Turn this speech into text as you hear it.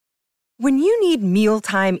When you need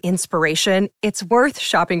mealtime inspiration, it's worth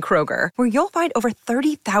shopping Kroger, where you'll find over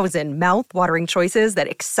 30,000 mouth-watering choices that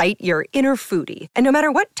excite your inner foodie. And no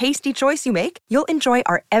matter what tasty choice you make, you'll enjoy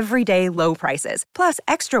our everyday low prices, plus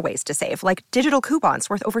extra ways to save, like digital coupons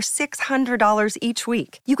worth over $600 each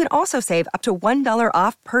week. You can also save up to $1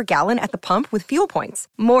 off per gallon at the pump with fuel points.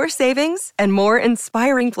 More savings and more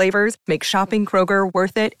inspiring flavors make shopping Kroger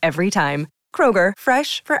worth it every time. Kroger,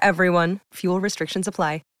 fresh for everyone. Fuel restrictions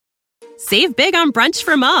apply. Save big on brunch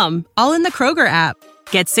for mom, all in the Kroger app.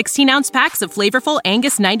 Get 16-ounce packs of flavorful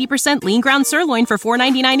Angus 90% lean ground sirloin for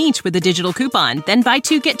 $4.99 each with a digital coupon. Then buy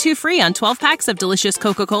 2, get 2 free on 12 packs of delicious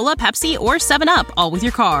Coca-Cola, Pepsi, or 7-Up, all with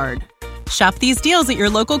your card. Shop these deals at your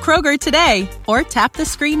local Kroger today, or tap the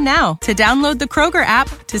screen now to download the Kroger app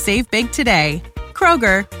to save big today.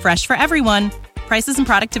 Kroger, fresh for everyone. Prices and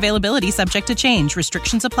product availability subject to change.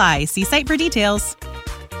 Restrictions apply. See site for details.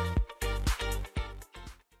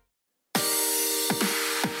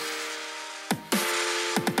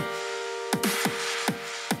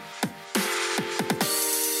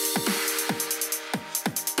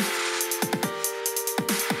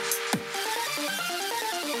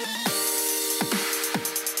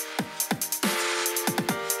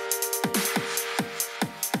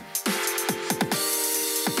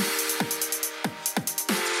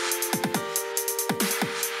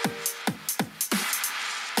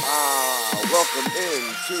 Welcome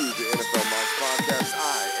into the NFL Mocks Podcast.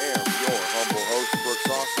 I am your humble host, Brooks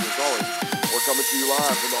Austin. As always, we're coming to you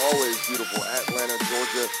live from the always beautiful Atlanta,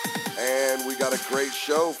 Georgia. And we got a great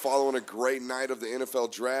show following a great night of the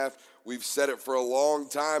NFL Draft. We've said it for a long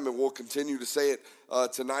time, and we'll continue to say it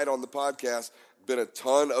tonight on the podcast. Been a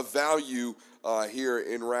ton of value here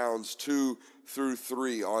in rounds 2 through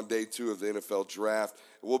 3 on day 2 of the NFL Draft.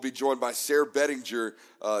 We'll be joined by Sayre Bedinger,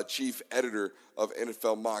 chief editor of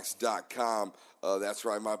NFLMocks.com. That's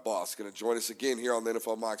right, my boss. Going to join us again here on the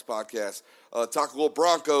NFL Mocks podcast. Talk a little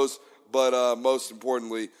Broncos, but most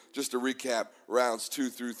importantly, just to recap rounds 2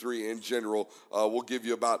 through 3 in general. We'll give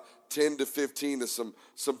you about 10 to 15 of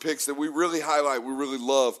some picks that we really highlight, we really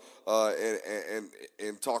love,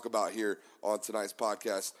 and talk about here on tonight's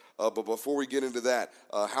podcast. But before we get into that,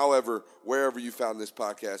 however, wherever you found this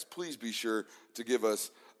podcast, please be sure to give us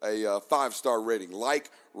a 5-star rating. Like,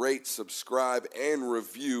 rate, subscribe, and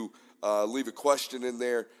review. Leave a question in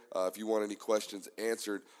there if you want any questions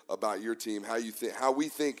answered about your team, how we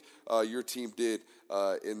think your team did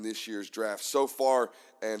in this year's draft so far,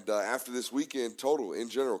 and after this weekend total in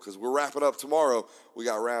general, because we're wrapping up tomorrow. We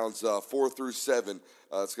got rounds 4 through 7.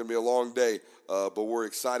 It's going to be a long day, but we're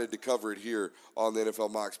excited to cover it here on the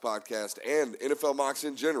NFL Mocks podcast and NFL Mocks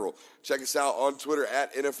in general. Check us out on Twitter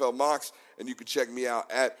at NFL Mocks, and you can check me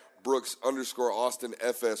out at Brooks_Austin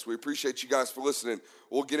FS. We appreciate you guys for listening.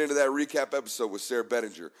 We'll get into that recap episode with Sayre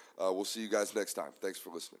Bedinger. We'll see you guys next time. Thanks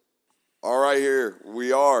for listening. All right, here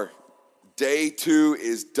we are. Day 2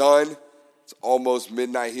 is done. It's almost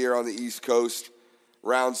midnight here on the East Coast.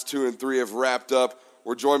 Rounds 2 and 3 have wrapped up.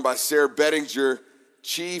 We're joined by Sayre Bedinger,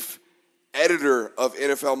 chief editor of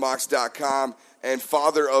NFLMocks.com and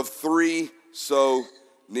father of 3. So,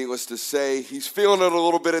 needless to say, he's feeling it a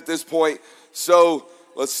little bit at this point. So,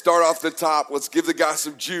 let's start off the top. Let's give the guy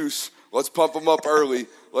some juice. Let's pump him up early.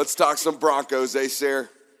 Let's talk some Broncos, Sayre?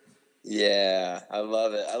 Yeah, I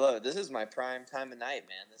love it. This is my prime time of night,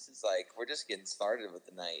 man. This is like, we're just getting started with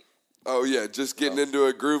the night. Oh, yeah, just getting into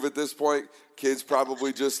a groove at this point. Kids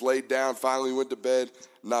probably just laid down, finally went to bed,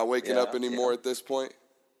 not waking up anymore at this point.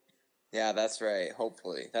 Yeah, that's right.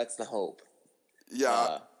 Hopefully. That's the hope.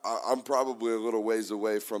 Yeah, I'm probably a little ways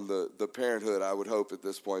away from the parenthood, I would hope, at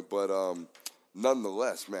this point. But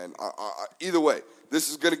nonetheless, man, either way, this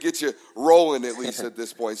is going to get you rolling at least at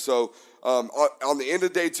this point. So on the end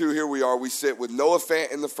of day 2, here we are. We sit with Noah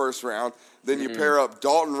Fant in the first round. Then you pair up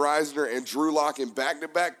Dalton Risner and Drew Lock in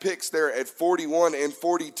back-to-back picks there at 41 and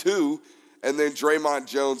 42. And then Draymond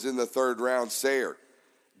Jones in the third round. Sayre,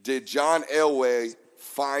 did John Elway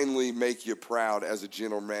finally make you proud as a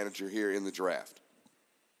general manager here in the draft?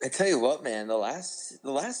 I tell you what, man, the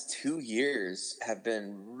last 2 years have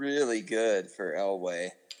been really good for Elway.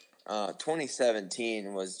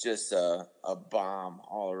 2017 was just a bomb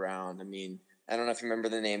all around. I mean, I don't know if you remember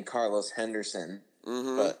the name Carlos Henderson,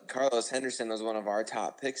 but Carlos Henderson was one of our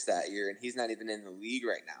top picks that year, and he's not even in the league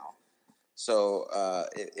right now. So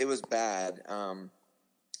it was bad. And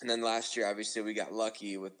then last year, obviously, we got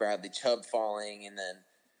lucky with Bradley Chubb falling, and then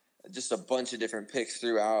just a bunch of different picks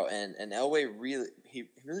throughout. And Elway really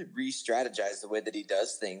re-strategized the way that he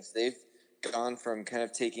does things. They've gone from kind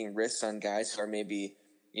of taking risks on guys who are maybe,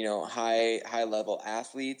 high level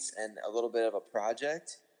athletes and a little bit of a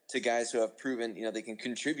project to guys who have proven, they can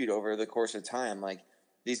contribute over the course of time. Like,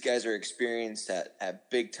 these guys are experienced at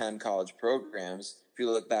big-time college programs. If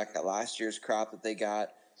you look back at last year's crop that they got,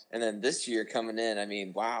 and then this year coming in, I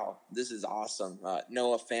mean, wow, this is awesome.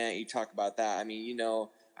 Noah Fant, you talk about that. I mean,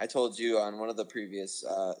 I told you on one of the previous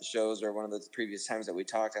shows or one of the previous times that we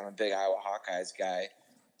talked, I'm a big Iowa Hawkeyes guy.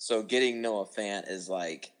 So getting Noah Fant is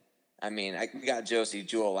like, I mean, we got Josie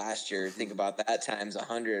Jewell last year. Think about that times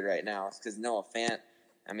 100 right now. It's because Noah Fant,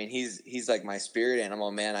 I mean, he's like my spirit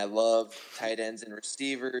animal, man. I love tight ends and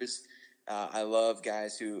receivers. I love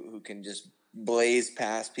guys who can just blaze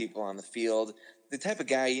past people on the field. The type of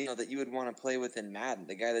guy, that you would want to play with in Madden.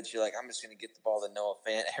 The guy that you're like, I'm just going to get the ball to Noah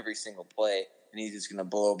Fant every single play, and he's just going to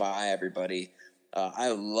blow by everybody. I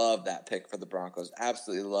love that pick for the Broncos.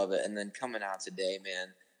 Absolutely love it. And then coming out today, man,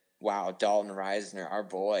 wow, Dalton Risner, our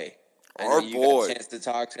boy. I know you got a chance to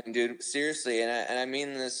talk to him, dude. Seriously, and I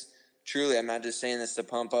mean this truly. I'm not just saying this to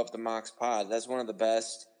pump up the Mox Pod. That's one of the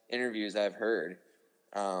best interviews I've heard.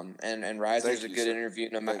 And Risner's a good interview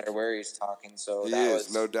no matter where he's talking. So he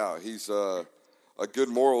is, no doubt. He's a good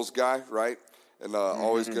morals guy, right? And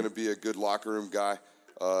always going to be a good locker room guy.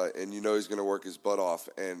 And he's going to work his butt off.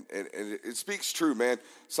 And it speaks true, man.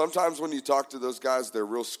 Sometimes when you talk to those guys, they're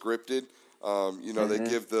real scripted. They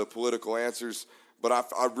give the political answers. But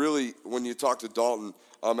I really, when you talk to Dalton,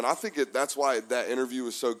 and I think that's why that interview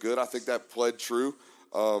was so good. I think that played true.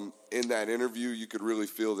 In that interview, you could really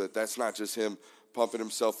feel that that's not just him pumping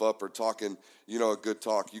himself up or talking, a good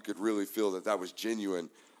talk. You could really feel that was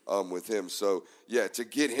genuine with him. So, yeah, to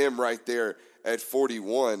get him right there at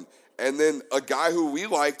 41, and then a guy who we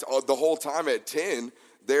liked the whole time at 10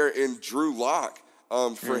 there in Drew Lock,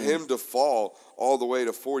 for him to fall all the way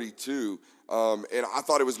to 42. And I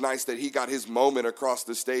thought it was nice that he got his moment across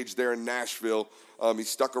the stage there in Nashville. He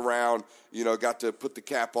stuck around, got to put the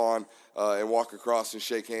cap on and walk across and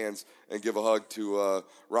shake hands and give a hug to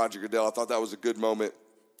Roger Goodell. I thought that was a good moment.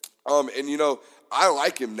 I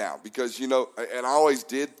like him now because, and I always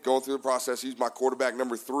did going through the process. He's my quarterback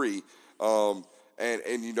number 3. You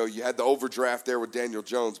had the overdraft there with Daniel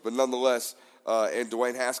Jones. But nonetheless, and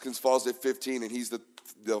Dwayne Haskins falls at 15, and he's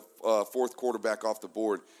the fourth quarterback off the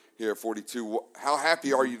board here at 42. How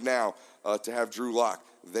happy are you now to have Drew Lock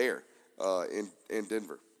there in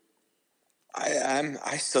Denver?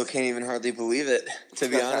 I still can't even hardly believe it, to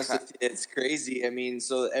be honest with you. It's crazy. I mean,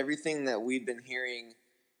 so everything that we've been hearing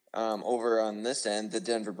over on this end, the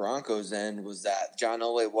Denver Broncos end, was that John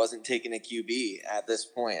Elway wasn't taking a QB at this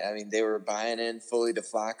point. I mean, they were buying in fully to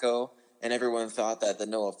Flacco, and everyone thought that the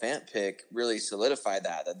Noah Fant pick really solidified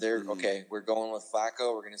that they're, okay, we're going with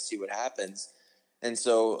Flacco, we're going to see what happens. And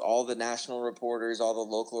so all the national reporters, all the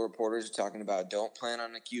local reporters are talking about don't plan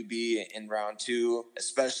on a QB in round 2,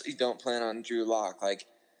 especially don't plan on Drew Lock.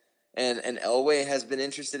 And Elway has been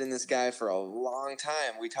interested in this guy for a long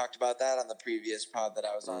time. We talked about that on the previous pod that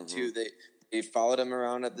I was on too. They followed him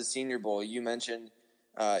around at the Senior Bowl. You mentioned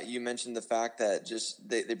the fact that just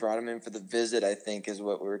they brought him in for the visit, I think is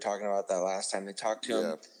what we were talking about that last time. They talked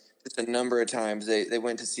to him just a number of times. They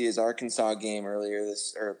went to see his Arkansas game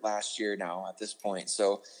last year now at this point.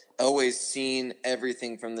 So Elway's seen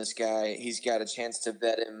everything from this guy. He's got a chance to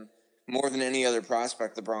vet him more than any other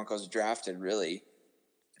prospect the Broncos drafted, really.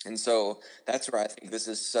 And so that's where I think this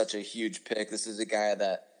is such a huge pick. This is a guy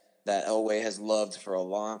that Elway has loved for a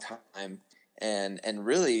long time. And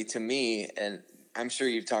really, to me, and I'm sure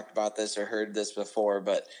you've talked about this or heard this before,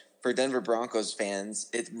 but for Denver Broncos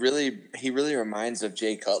fans, he really reminds of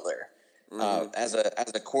Jay Cutler as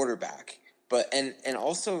a quarterback. But and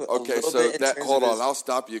also hold on, I'll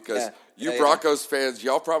stop you because Broncos fans,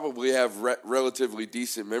 y'all probably have relatively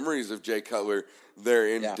decent memories of Jay Cutler there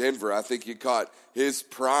in Denver. I think you caught his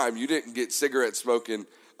prime. You didn't get cigarette smoking,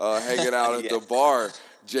 hanging out at the bar,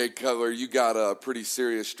 Jay Cutler. You got a pretty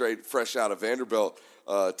serious, straight, fresh out of Vanderbilt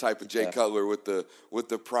type of Jay Cutler with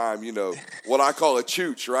the prime. What I call a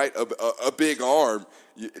chooch, right? A big arm.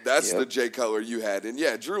 That's the Jay Cutler you had.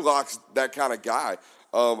 And Drew Lock's that kind of guy.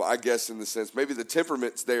 I guess in the sense, maybe the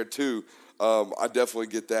temperament's there too. I definitely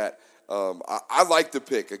get that. I like the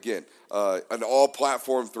pick again. An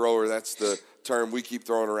all-platform thrower. That's the term we keep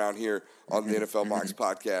throwing around here on the NFL Mox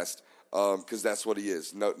podcast because that's what he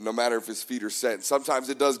is. No matter if his feet are set. And sometimes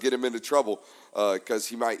it does get him into trouble because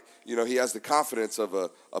he might, he has the confidence of a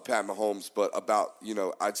Pat Mahomes, but about,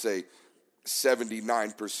 I'd say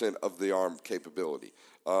 79% of the arm capability.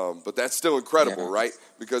 But that's still incredible, right?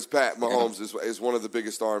 Because Pat Mahomes is one of the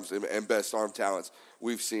biggest arms and best arm talents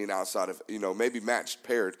we've seen outside of, maybe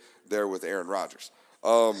paired there with Aaron Rodgers.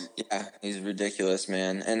 He's ridiculous,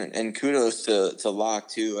 man. And kudos to Locke,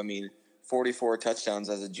 too. I mean, 44 touchdowns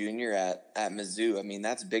as a junior at Mizzou. I mean,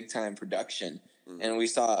 that's big time production. And we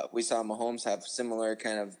saw Mahomes have similar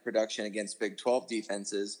kind of production against Big 12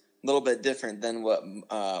 defenses, a little bit different than what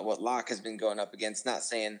Locke has been going up against. Not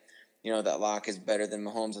saying, that Locke is better than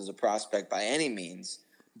Mahomes as a prospect by any means,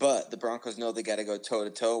 but the Broncos know they got to go toe to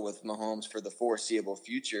toe with Mahomes for the foreseeable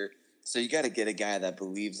future. So you got to get a guy that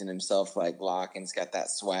believes in himself like Locke and's got that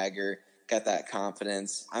swagger, got that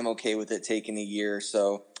confidence. I'm okay with it taking a year or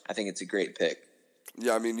so. I think it's a great pick.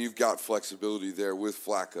 Yeah, I mean, you've got flexibility there with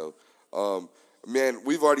Flacco. Man,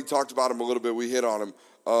 we've already talked about him a little bit. We hit on him.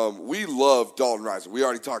 We love Dalton Risner. We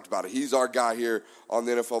already talked about it. He's our guy here on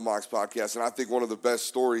the NFL Mocks podcast, and I think one of the best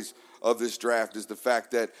stories of this draft is the fact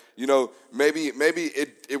that, maybe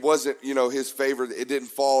it wasn't, his favorite. It didn't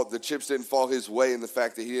fall, the chips didn't fall his way in the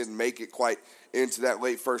fact that he didn't make it quite into that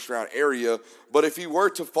late first-round area. But if he were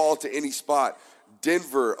to fall to any spot,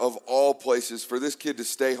 Denver, of all places, for this kid to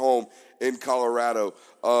stay home in Colorado,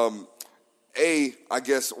 I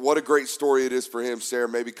guess, what a great story it is for him, Sarah.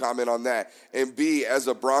 Maybe comment on that. And B, as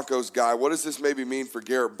a Broncos guy, what does this maybe mean for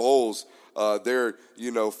Garrett Bowles, their,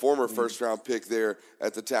 former first-round pick there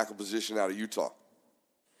at the tackle position out of Utah?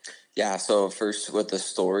 Yeah, so first with the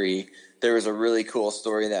story, there was a really cool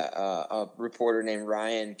story that a reporter named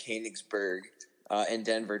Ryan Koenigsberg in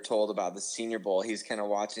Denver told about the Senior Bowl. He's kind of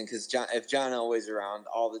watching because if John Elway's around,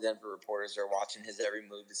 all the Denver reporters are watching his every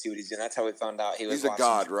move to see what he's doing. That's how we found out he was. He's a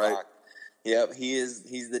god, right? Yep,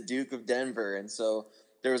 he's the Duke of Denver. And so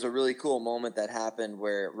there was a really cool moment that happened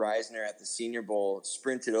where Risner at the Senior Bowl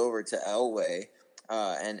sprinted over to Elway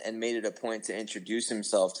and made it a point to introduce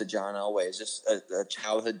himself to John Elway. It's just a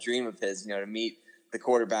childhood dream of his, to meet the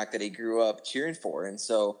quarterback that he grew up cheering for. And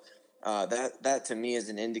so that to me is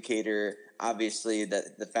an indicator, obviously,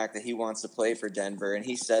 that the fact that he wants to play for Denver. And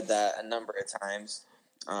he said that a number of times.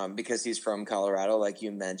 Because he's from Colorado, like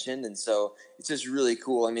you mentioned. And so it's just really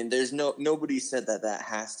cool. I mean, there's nobody said that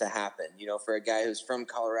has to happen. For a guy who's from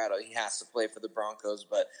Colorado, he has to play for the Broncos.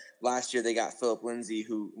 But last year they got Philip Lindsay,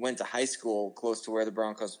 who went to high school close to where the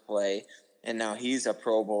Broncos play. And now he's a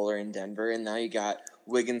Pro Bowler in Denver. And now you got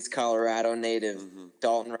Wiggins, Colorado native,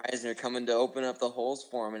 Dalton Risner coming to open up the holes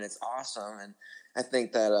for him. And it's awesome. And I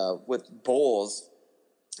think that with Bowles,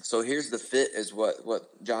 so here's the fit is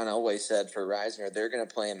what John Elway said for Risner. They're going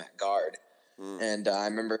to play him at guard. And I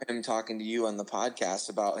remember him talking to you on the podcast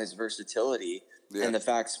about his versatility and the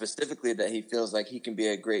fact specifically that he feels like he can be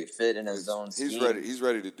a great fit in his own scheme. He's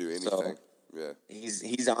ready to do anything. So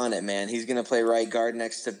he's on it, man. He's going to play right guard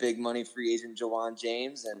next to big money free agent Jawan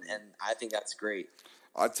James, and I think that's great.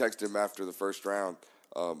 I texted him after the first round.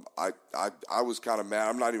 I was kind of mad.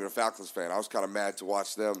 I'm not even a Falcons fan. I was kind of mad to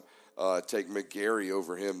watch them take McGarry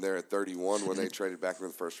over him there at 31 when they traded back in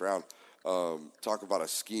the first round. Talk about a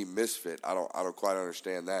scheme misfit. I don't quite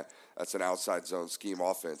understand that. That's an outside zone scheme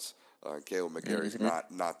offense. Caleb McGarry's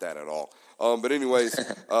not that at all. But anyways,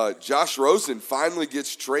 Josh Rosen finally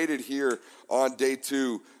gets traded here on day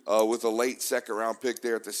 2 with a late second-round pick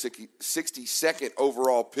there at the 62nd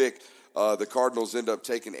overall pick. The Cardinals end up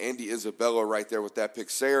taking Andy Isabella right there with that pick.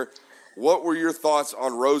 Sarah, what were your thoughts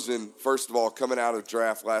on Rosen, first of all, coming out of the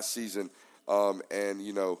draft last season?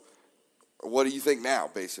 And, what do you think now,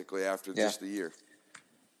 basically, after just a year?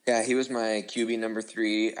 Yeah, he was my QB number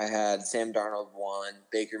 3. I had Sam Darnold 1,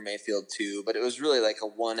 Baker Mayfield 2, but it was really like a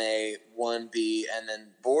 1A, 1B, and then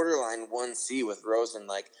borderline 1C with Rosen.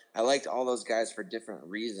 Like, I liked all those guys for different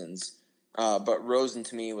reasons, but Rosen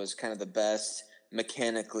to me was kind of the best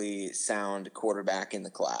mechanically sound quarterback in the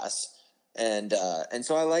class. And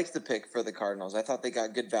so I liked the pick for the Cardinals. I thought they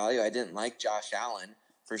got good value. I didn't like Josh Allen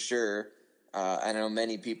for sure. I know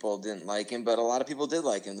many people didn't like him, but a lot of people did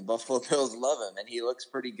like him. The Buffalo Bills love him, and he looks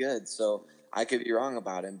pretty good. So I could be wrong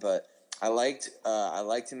about him, but I liked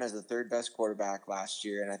him as the 3rd best quarterback last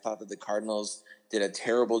year, and I thought that the Cardinals did a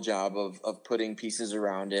terrible job of putting pieces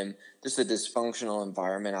around him. Just a dysfunctional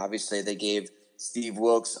environment. Obviously, they gave Steve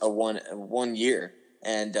Wilks a one year.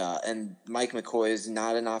 And Mike McCoy is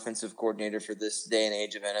not an offensive coordinator for this day and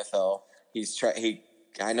age of NFL.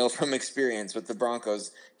 I know from experience with the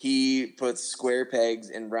Broncos, he puts square pegs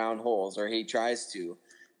in round holes, or he tries to.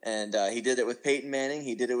 And he did it with Peyton Manning.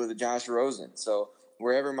 He did it with Josh Rosen. So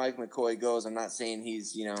wherever Mike McCoy goes, I'm not saying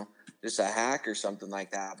he's just a hack or something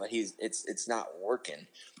like that, but it's not working.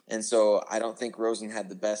 And so I don't think Rosen had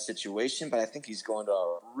the best situation, but I think he's going to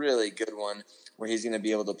a really good one where he's going to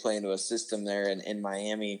be able to play into a system there in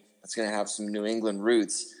Miami that's going to have some New England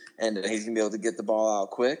roots, and he's going to be able to get the ball out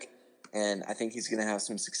quick, and I think he's going to have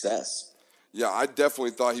some success. Yeah, I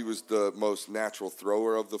definitely thought he was the most natural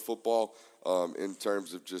thrower of the football in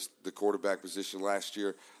terms of just the quarterback position last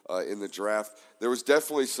year in the draft. There was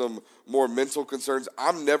definitely some more mental concerns.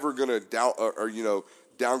 I'm never going to doubt or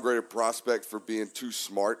downgrade a prospect for being too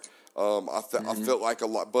smart. I felt like a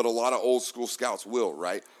lot of old school scouts will,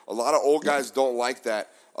 right? A lot of old guys don't like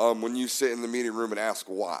that when you sit in the meeting room and ask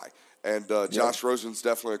why. And Josh Rosen's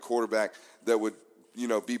definitely a quarterback that would,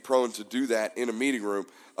 be prone to do that in a meeting room.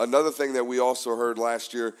 Another thing that we also heard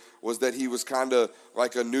last year was that he was kind of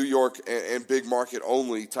like a New York and big market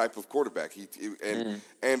only type of quarterback.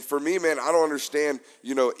 And for me, man, I don't understand.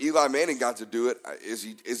 Eli Manning got to do it.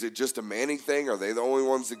 Is it just a Manning thing? Are they the only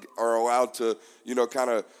ones that are allowed to, kind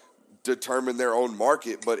of determine their own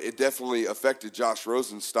market? But it definitely affected Josh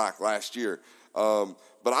Rosen's stock last year.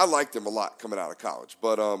 But I liked him a lot coming out of college.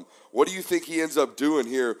 But what do you think he ends up doing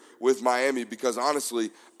here with Miami? Because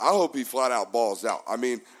honestly, I hope he flat out balls out. I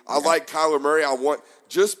mean, I like Kyler Murray.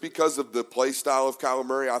 Just because of the play style of Kyler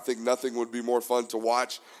Murray, I think nothing would be more fun to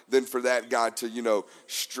watch than for that guy to,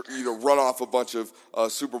 run off a bunch of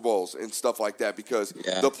Super Bowls and stuff like that. Because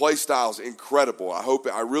the play style is incredible.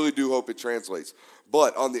 I really do hope it translates.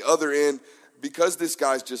 But on the other end, because this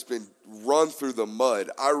guy's just been run through the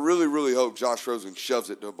mud, I really, really hope Josh Rosen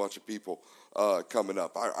shoves it to a bunch of people coming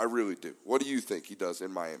up. I really do. What do you think he does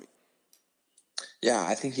in Miami? Yeah,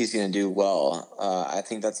 I think he's going to do well. I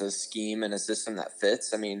think that's a scheme and a system that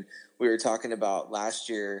fits. I mean, we were talking about last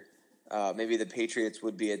year, maybe the Patriots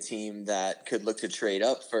would be a team that could look to trade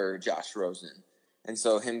up for Josh Rosen. And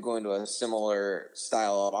so him going to a similar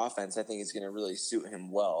style of offense, I think is going to really suit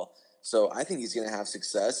him well. So I think he's going to have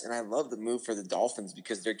success, and I love the move for the Dolphins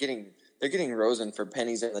because they're getting Rosen for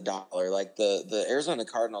pennies on the dollar. Like the Arizona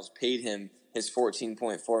Cardinals paid him his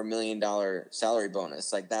 $14.4 million salary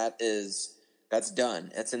bonus. Like that's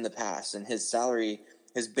done. That's in the past, and his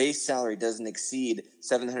base salary doesn't exceed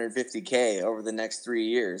 $750K over the next 3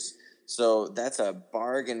 years. So that's a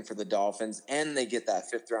bargain for the Dolphins, and they get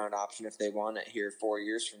that 5th round option if they want it here 4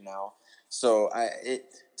 years from now. So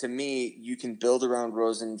to me, you can build around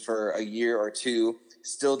Rosen for a year or two,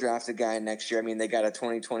 still draft a guy next year. I mean, they got a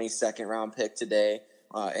 2020 second round pick today,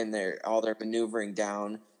 and all their maneuvering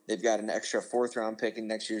down. They've got an extra 4th round pick in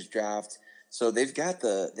next year's draft. So they've got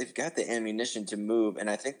the ammunition to move, and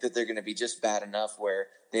I think that they're going to be just bad enough where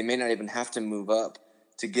they may not even have to move up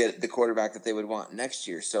to get the quarterback that they would want next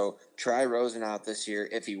year. So try Rosen out this year.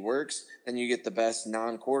 If he works, then you get the best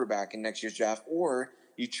non-quarterback in next year's draft, or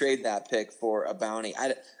you trade that pick for a bounty.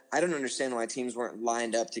 I don't understand why teams weren't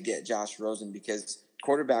lined up to get Josh Rosen, because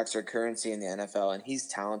quarterbacks are currency in the NFL, and he's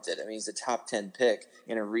talented. I mean, he's a top 10 pick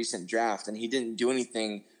in a recent draft, and he didn't do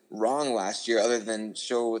anything wrong last year other than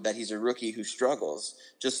show that he's a rookie who struggles,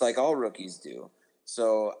 just like all rookies do.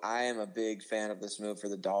 So I am a big fan of this move for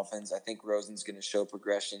the Dolphins. I think Rosen's going to show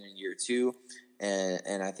progression in year 2,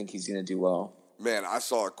 and I think he's going to do well. Man, I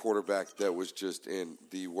saw a quarterback that was just in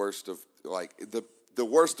the worst of the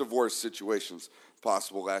worst of worst situations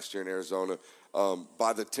possible last year in Arizona.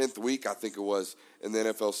 By the 10th week, I think it was, in the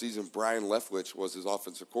NFL season, Brian Leftwich was his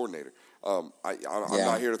offensive coordinator. I'm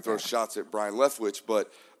not here to throw shots at Brian Leftwich,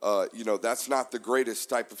 but that's not the greatest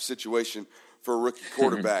type of situation for a rookie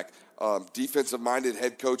quarterback. Defensive-minded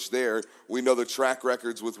head coach there. We know the track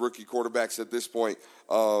records with rookie quarterbacks at this point.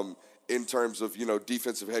 In terms of,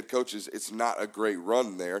 defensive head coaches, it's not a great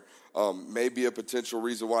run there. Maybe a potential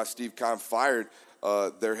reason why Steve Keim fired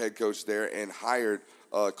their head coach there and hired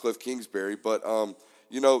Cliff Kingsbury. But,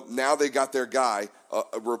 now they got their guy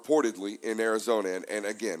reportedly in Arizona. And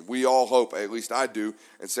again, we all hope, at least I do,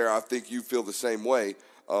 and Sarah, I think you feel the same way.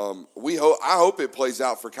 I hope it plays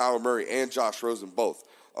out for Kyler Murray and Josh Rosen both.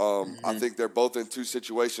 I think they're both in 2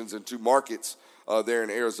 situations and 2 markets there in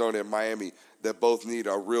Arizona and Miami that both need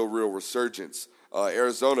a real resurgence.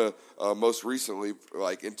 Arizona, most recently,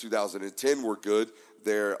 like in 2010, were good.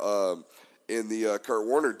 They're in the Kurt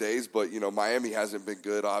Warner days, but, Miami hasn't been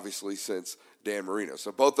good, obviously, since Dan Marino.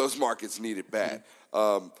 So both those markets need it bad.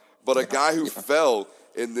 But a guy who fell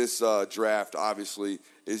in this draft, obviously,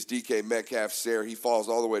 is DK Metcalf. Sarah, he falls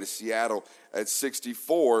all the way to Seattle at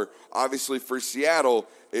 64. Obviously, for Seattle,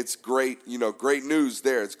 it's great, great news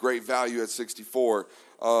there. It's great value at 64.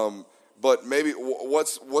 But maybe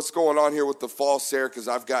what's going on here with the fall, Sarah? Because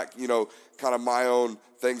I've got, kind of my own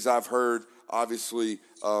things I've heard, obviously,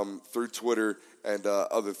 through Twitter and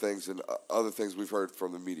other things we've heard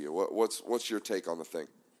from the media. What's your take on the thing?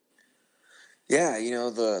 Yeah,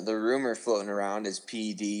 the rumor floating around is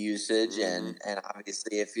PED usage, and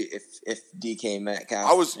obviously if DK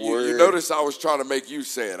Metcalf you notice I was trying to make you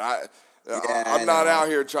say it. I'm not out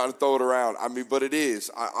here trying to throw it around. I mean, but it is.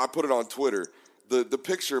 I put it on Twitter the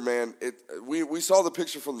picture, man. We saw the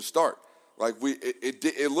picture from the start. Like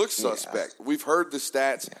it looks suspect. Yeah. We've heard the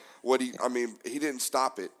stats. Yeah. He didn't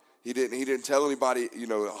stop it. He didn't tell anybody.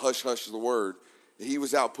 Hush hush is the word. He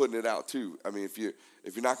was out putting it out too. I mean, if you're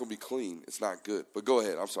not going to be clean, it's not good. But go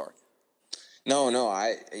ahead. I'm sorry. No,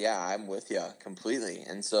 I'm with you completely.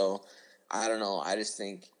 And so I don't know. I just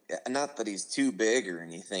think not that he's too big or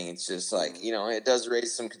anything. It's just like, it does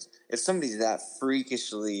raise some. If somebody's that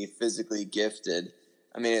freakishly physically gifted,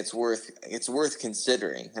 I mean, it's worth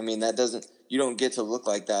considering. I mean, you don't get to look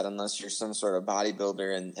like that unless you're some sort of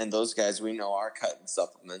bodybuilder, and those guys we know are cutting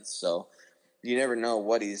supplements. So you never know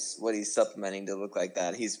what he's supplementing to look like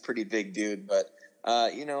that. He's a pretty big dude, but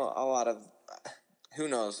a lot of who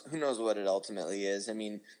knows what it ultimately is. I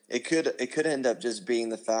mean, it could end up just being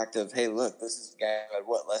the fact of, hey, look, this is a guy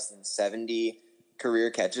who had less than 70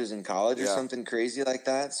 career catches in college or something crazy like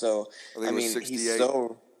that. So I mean, he's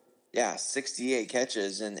 68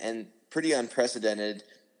 catches and pretty unprecedented.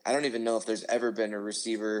 I don't even know if there's ever been a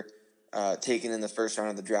receiver taken in the first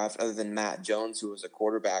round of the draft other than Matt Jones, who was a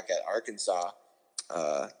quarterback at Arkansas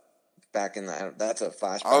back in that's a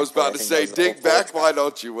flashback. I was about to say, dig back, why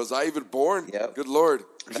don't you? Was I even born? Yep. Good Lord.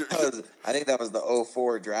 I think that was the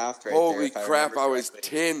 04 draft right Holy there. Holy crap, I was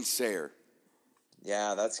 10, Sayre.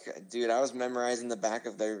 Yeah, dude, I was memorizing the back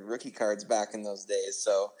of their rookie cards back in those days.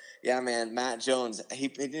 So, yeah, man, Matt Jones, he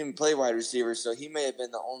didn't play wide receiver, so he may have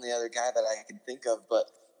been the only other guy that I could think of.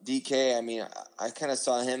 But DK, I mean, I kind of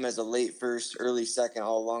saw him as a late first, early second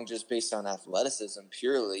all along just based on athleticism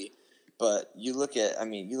purely. But you look at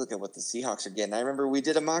what the Seahawks are getting. I remember we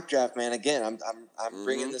did a mock draft, man. Again, I'm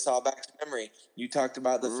bringing this all back to memory. You talked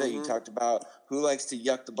about the fit. You talked about who likes to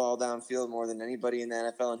yuck the ball downfield more than anybody in the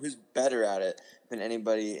NFL, and who's better at it than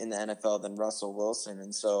anybody in the NFL than Russell Wilson.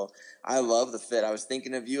 And so I love the fit. I was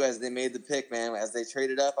thinking of you as they made the pick, man. As they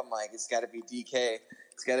traded up, I'm like, it's got to be DK.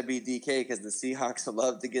 It's got to be DK because the Seahawks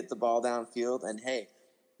love to get the ball downfield. And, hey,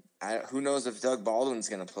 who knows if Doug Baldwin's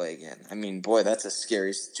going to play again? I mean, boy, that's a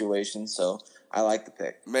scary situation. So I like the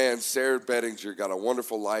pick. Man, Sayre Bettinger got a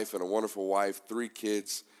wonderful life and a wonderful wife, 3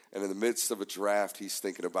 kids, and in the midst of a draft, he's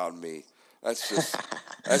thinking about me. That's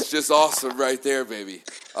just awesome right there, baby.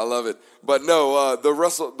 I love it. But no, the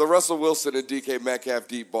Russell Wilson and DK Metcalf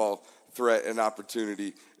deep ball threat and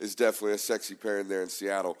opportunity is definitely a sexy pairing there in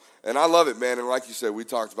Seattle. And I love it, man. And like you said, we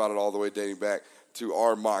talked about it all the way dating back to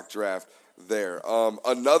our mock draft there.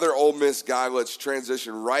 Another Ole Miss guy, let's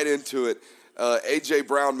transition right into it. A.J.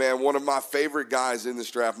 Brown, man, one of my favorite guys in this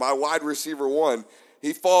draft. My wide receiver 1.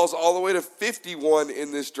 He falls all the way to 51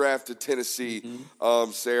 in this draft to Tennessee,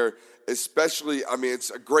 Sayre. Especially, I mean, it's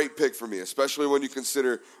a great pick for me, especially when you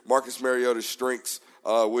consider Marcus Mariota's strengths,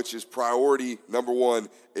 which is priority number 1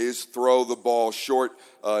 is throw the ball short.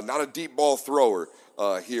 Not a deep ball thrower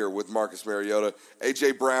here with Marcus Mariota.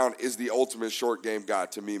 A.J. Brown is the ultimate short game guy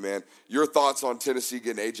to me, man. Your thoughts on Tennessee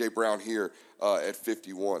getting A.J. Brown here at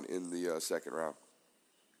 51 in the second round?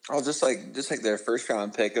 Oh, just like their first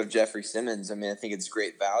round pick of Jeffrey Simmons. I mean, I think it's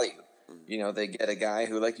great value. They get a guy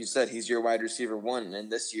who, like you said, he's your wide receiver 1,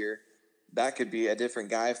 and this year that could be a different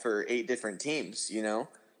guy for 8 different teams,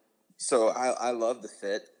 So I love the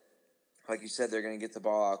fit. Like you said, they're going to get the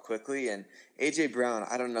ball out quickly. And A.J. Brown,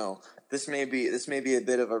 I don't know. This may be a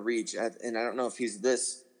bit of a reach. And I don't know if he's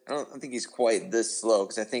this – I don't think he's quite this slow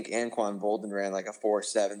because I think Anquan Bolden ran like a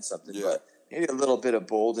 4.7 something. Yeah. But maybe a little bit of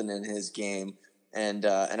Bolden in his game. And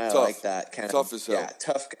I tough. Like that kind tough as hell. Yeah,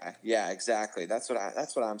 tough guy. Yeah, exactly. That's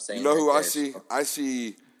what I'm saying. You know who I see? I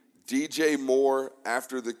see DJ Moore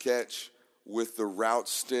after the catch with the route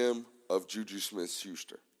stem of Juju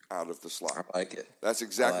Smith-Schuster out of the slot. I like it. That's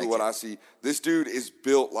exactly what I see. This dude is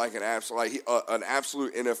built like an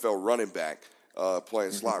absolute NFL running back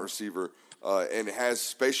playing slot receiver and has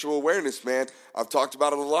spatial awareness, man. I've talked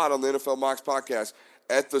about it a lot on the NFL Mocks podcast.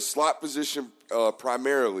 At the slot position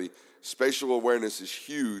primarily, spatial awareness is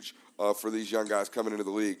huge for these young guys coming into the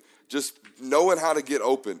league. Just knowing how to get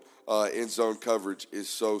open in zone coverage is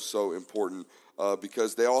so important.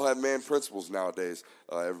 Because they all have man principles nowadays.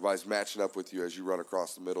 Everybody's matching up with you as you run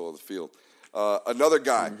across the middle of the field. Another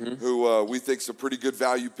guy who we think is a pretty good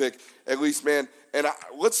value pick, at least, man. And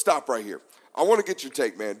let's stop right here. I want to get your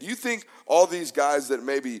take, man. Do you think all these guys that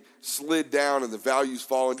maybe slid down and the value's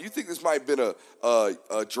fallen, do you think this might have been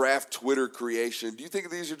a draft Twitter creation? Do you think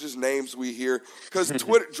these are just names we hear? Because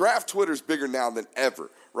draft Twitter's bigger now than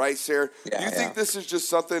ever, right, Sayre? Yeah, do you think this is just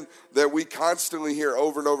something that we constantly hear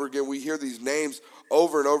over and over again? We hear these names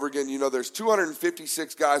over and over again. There's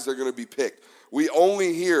 256 guys that are going to be picked. We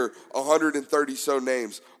only hear 130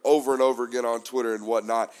 names over and over again on Twitter and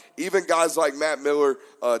whatnot. Even guys like Matt Miller,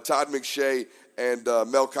 Todd McShay, and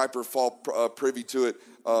Mel Kiper fall privy to it?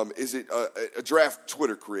 Is it a draft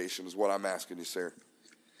Twitter creation is what I'm asking you, Sarah?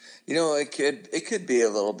 It could be a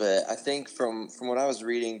little bit. I think from what I was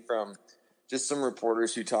reading from just some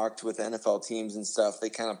reporters who talked with NFL teams and stuff, they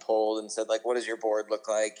kind of polled and said, like, what does your board look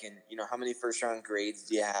like? And, how many first-round grades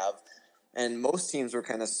do you have? And most teams were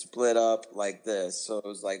kind of split up like this. So it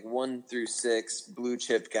was like 1 through 6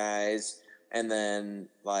 blue-chip guys, and then,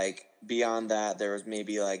 like, beyond that, there was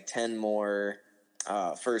maybe, like, 10 more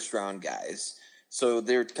first-round guys. So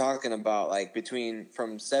they're talking about, like,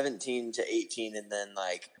 from 17 to 18 and then,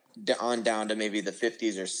 like, on down to maybe the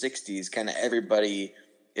 50s or 60s, kind of everybody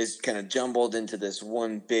is kind of jumbled into this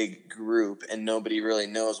one big group, and nobody really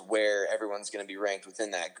knows where everyone's going to be ranked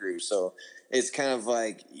within that group. So it's kind of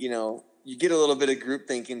like, you get a little bit of group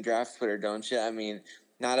thinking draft Twitter, don't you? I mean,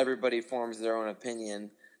 not everybody forms their own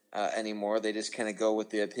opinion anymore. They just kind of go with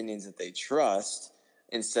the opinions that they trust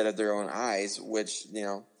instead of their own eyes, which,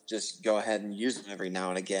 just go ahead and use them every now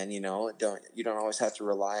and again. You don't always have to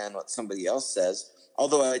rely on what somebody else says.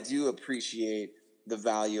 Although I do appreciate the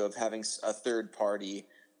value of having a third party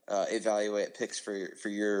evaluate picks for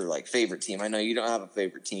your like favorite team. I know you don't have a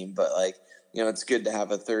favorite team, but it's good to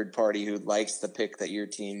have a third party who likes the pick that your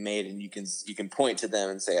team made, and you can point to them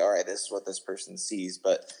and say, all right, this is what this person sees.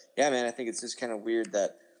 But yeah, man, I think it's just kind of weird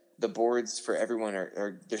that the boards for everyone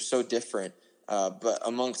they're so different. But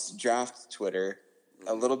amongst draft Twitter,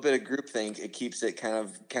 a little bit of groupthink, it keeps it kind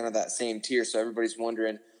of that same tier. So everybody's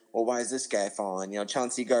wondering, well, why is this guy falling?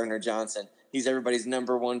 Chauncey Gardner-Johnson, he's everybody's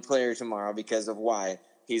number one player tomorrow because of why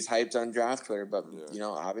he's hyped on draft Twitter. But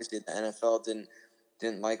obviously the NFL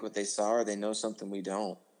didn't like what they saw, or they know something we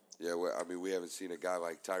don't. Yeah, well, I mean, we haven't seen a guy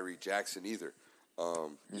like Tyree Jackson either.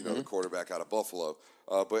 The quarterback out of Buffalo.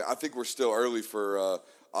 But I think we're still early for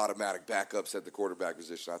automatic backups at the quarterback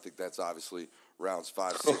position. I think that's obviously rounds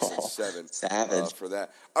 5, 6, and 7 savage for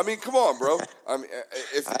that. I mean, come on, bro. I mean,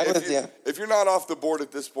 if you're not off the board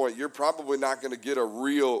at this point, you're probably not going to get a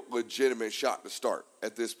real legitimate shot to start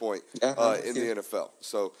at this point in the NFL.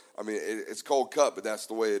 So, I mean, it's cold cut, but that's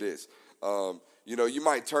the way it is. You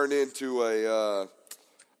might turn into a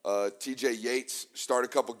T.J. Yates, start a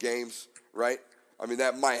couple games, right? I mean,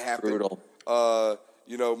 that might happen. Brutal.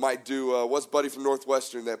 Might do what's Buddy from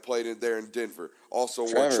Northwestern that played there in Denver? Also,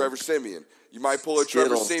 Trevor Siemian. You might pull a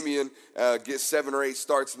Trevor Siemian, get 7 or 8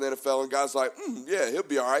 starts in the NFL, and guys like, yeah, he'll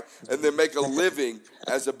be all right, and then make a living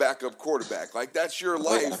as a backup quarterback. Like, that's your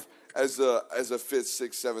life as a 5th, 6th,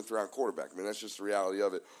 7th round quarterback. I mean, that's just the reality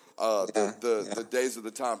of it. The days of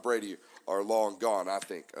the Tom Brady are long gone, I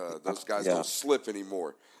think. Those guys don't slip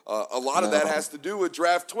anymore. A lot of that has to do with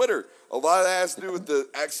draft Twitter. A lot of that has to do with the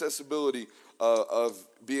accessibility of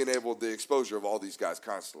being able, the exposure of all these guys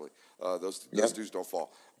constantly. Those dudes don't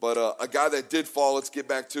fall. But a guy that did fall, let's get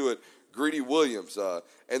back to it, Greedy Williams.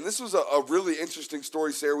 And this was a really interesting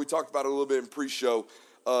story, Sarah. We talked about it a little bit in pre-show.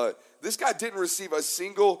 This guy didn't receive a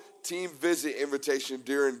single team visit invitation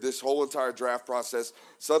during this whole entire draft process,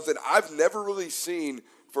 something I've never really seen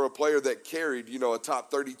for a player that carried, a top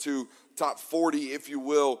 32, top 40, if you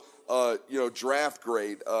will, draft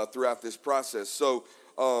grade throughout this process. So,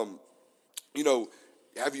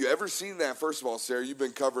 have you ever seen that? First of all, Sarah, you've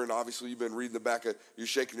been covering. Obviously, you've been reading the back of. You're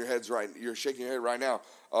shaking your head right now.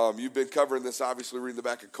 You've been covering this. Obviously, reading the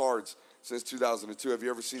back of cards since 2002. Have you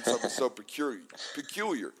ever seen something so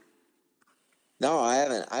peculiar? No, I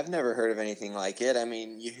haven't. I've never heard of anything like it. I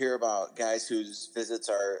mean, you hear about guys whose visits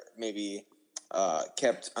are maybe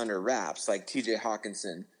kept under wraps, like T.J.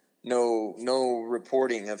 Hawkinson. No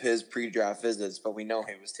reporting of his pre-draft visits, but we know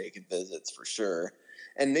he was taking visits for sure.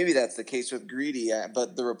 And maybe that's the case with Greedy,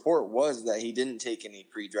 but the report was that he didn't take any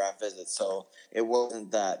pre-draft visits. So it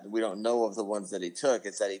wasn't that we don't know of the ones that he took.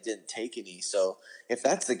 It's that he didn't take any. So if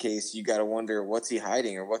that's the case, you got to wonder, what's he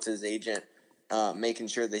hiding, or what's his agent making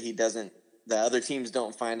sure that the other teams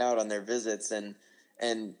don't find out on their visits.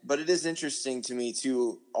 But it is interesting to me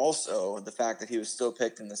too, also the fact that he was still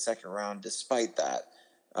picked in the second round despite that.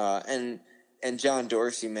 And John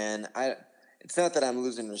Dorsey, man, it's not that I'm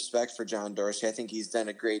losing respect for John Dorsey. I think he's done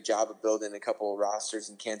a great job of building a couple of rosters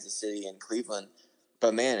in Kansas City and Cleveland.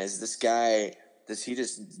 But, man, does he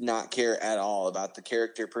just not care at all about the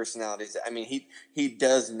character personalities? I mean, he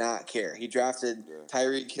does not care. He drafted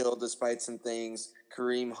Tyreek Hill despite some things,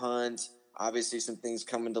 Kareem Hunt, obviously some things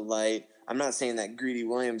coming to light. I'm not saying that Greedy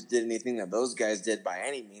Williams did anything that those guys did by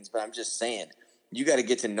any means, but I'm just saying you got to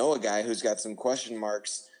get to know a guy who's got some question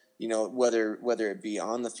marks, whether it be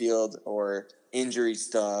on the field or injury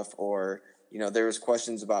stuff or, there was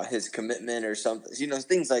questions about his commitment or something,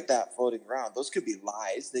 things like that floating around. Those could be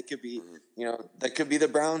lies. They could be, that could be the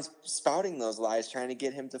Browns spouting those lies, trying to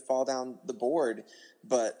get him to fall down the board.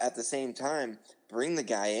 But at the same time, bring the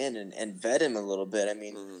guy in and vet him a little bit. I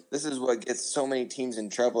mean, this is what gets so many teams in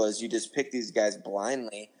trouble, is you just pick these guys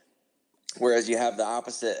blindly. Whereas you have the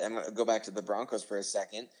opposite. I'm going to go back to the Broncos for a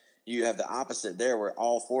second. You have the opposite there, where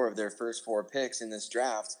all 4 of their first 4 picks in this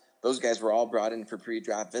draft, those guys were all brought in for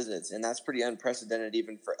pre-draft visits, and that's pretty unprecedented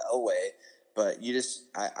even for Elway. But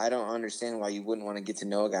I don't understand why you wouldn't want to get to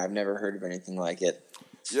know a guy. I've never heard of anything like it.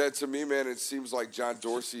 Yeah, to me, man, it seems like John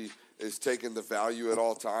Dorsey is taking the value at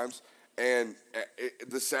all times. And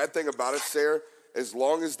the sad thing about it, Sarah, as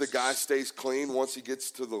long as the guy stays clean once he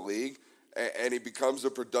gets to the league and he becomes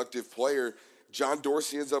a productive player, John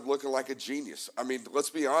Dorsey ends up looking like a genius. I mean, let's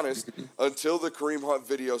be honest, until the Kareem Hunt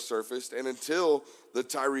video surfaced and until the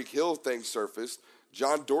Tyreek Hill thing surfaced,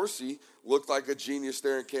 John Dorsey looked like a genius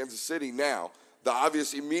there in Kansas City. Now, the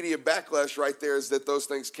obvious immediate backlash right there is that those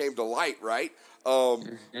things came to light, right?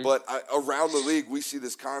 But around the league, we see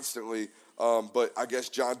this constantly. But I guess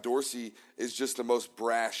John Dorsey is just the most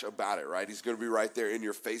brash about it, right? He's going to be right there in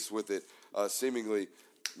your face with it, seemingly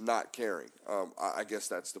not caring. I guess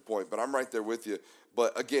that's the point. But I'm right there with you.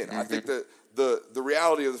 But again, I think that the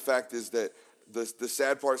reality of the fact is that the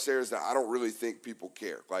sad part, Sarah, is that I don't really think people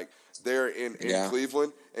care. Like, they're in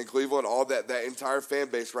Cleveland, all that entire fan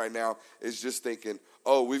base right now is just thinking,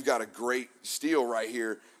 oh, we've got a great steal right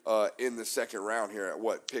here in the second round here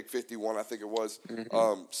at pick 51, I think it was.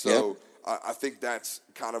 I think that's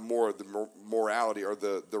kind of more of the morality or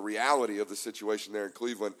the reality of the situation there in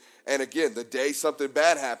Cleveland. And again, the day something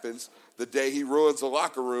bad happens, the day he ruins the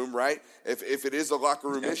locker room, right? If it is a locker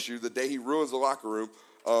room issue, the day he ruins the locker room,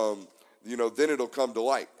 then it'll come to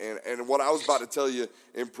light. And what I was about to tell you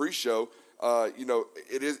in pre-show,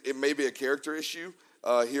 it may be a character issue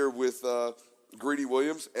here with Greedy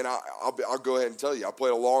Williams, and I'll go ahead and tell you, I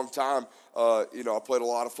played a long time. I played a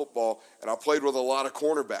lot of football, and I played with a lot of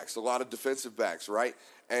cornerbacks, a lot of defensive backs, right?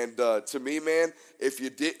 And to me, man, if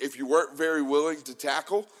you weren't very willing to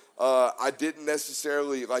tackle, I didn't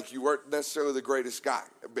necessarily you weren't necessarily the greatest guy.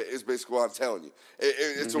 Is basically what I'm telling you.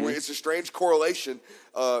 It's a strange correlation,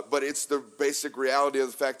 but it's the basic reality of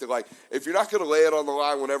the fact that if you're not going to lay it on the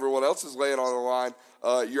line when everyone else is laying on the line,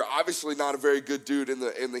 you're obviously not a very good dude in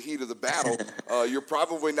the heat of the battle. You're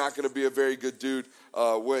probably not going to be a very good dude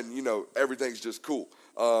when everything's just cool.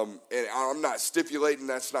 And I'm not stipulating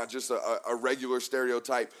that's not just a regular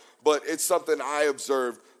stereotype, but it's something I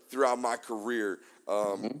observed throughout my career.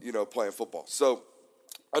 Playing football. So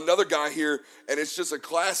another guy here, and it's just a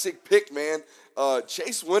classic pick, man.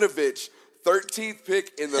 Chase Winovich, 13th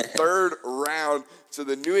pick in the third round to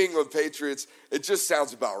the New England Patriots. It just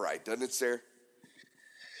sounds about right, doesn't it, Sarah?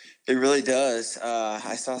 It really does.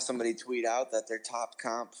 I saw somebody tweet out that their top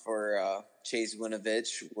comp for Chase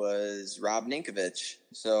Winovich was Rob Ninkovich.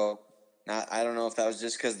 So I don't know if that was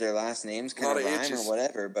just because their last names kind of rhyme or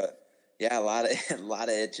whatever, but yeah, a lot of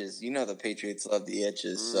itches. The Patriots love the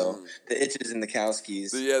itches, so the itches and the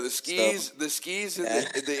Kowskis. The skis and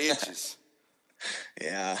the itches.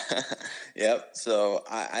 Yeah, yep. So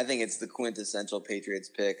I think it's the quintessential Patriots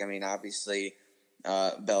pick. I mean, obviously,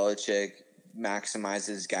 Belichick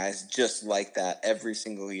maximizes guys just like that every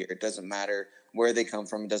single year. It doesn't matter where they come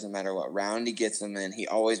from. It doesn't matter what round he gets them in. He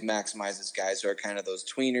always maximizes guys who are kind of those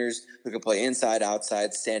tweeners who can play inside,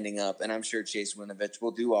 outside, standing up. And I'm sure Chase Winovich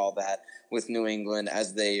will do all that with New England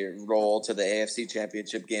as they roll to the AFC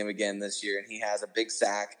Championship game again this year. And he has a big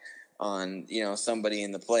sack on, somebody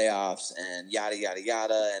in the playoffs and yada, yada,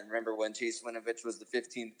 yada. And remember when Chase Winovich was the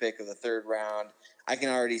 15th pick of the third round? I can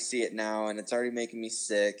already see it now, and it's already making me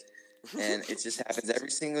sick. And it just happens every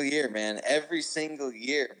single year, man. Every single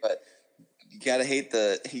year. But you can't hate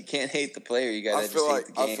the player. You gotta hate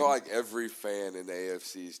the game. I feel like every fan in the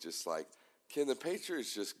AFC is just like, can the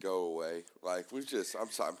Patriots just go away? I'm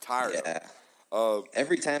tired of it.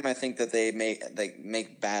 Every time I think that they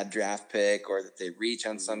make bad draft pick or that they reach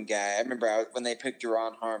on some guy. I remember when they picked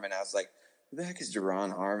Duron Harmon, I was like, who the heck is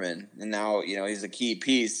Duron Harmon? And now, he's a key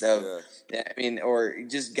piece of, or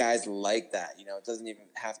just guys like that. It doesn't even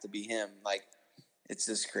have to be him. It's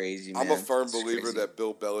just crazy, man. I'm a firm believer that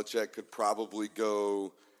Bill Belichick could probably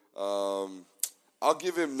go, I'll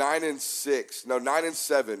give him 9 and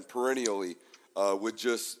 7 perennially with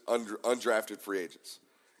just undrafted free agents.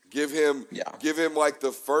 Give him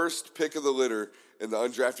the first pick of the litter in the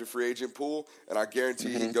undrafted free agent pool, and I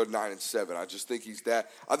guarantee he can go 9 and 7. I just think he's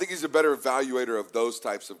that. I think he's a better evaluator of those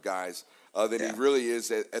types of guys than he really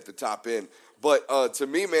is at the top end. But to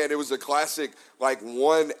me, man, it was a classic, like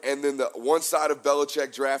one side of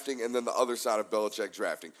Belichick drafting and then the other side of Belichick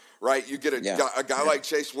drafting, right? You get a guy like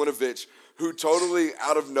Chase Winovich who totally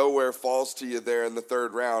out of nowhere falls to you there in the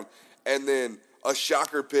third round, and then a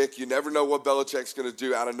shocker pick. You never know what Belichick's going to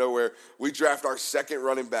do out of nowhere. We draft our second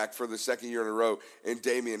running back for the second year in a row in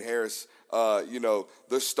Damian Harris, the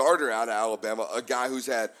starter out of Alabama, a guy who's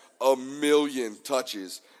had 1 million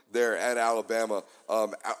touches there at Alabama,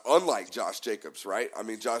 unlike Josh Jacobs, right? I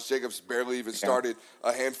mean, Josh Jacobs barely even started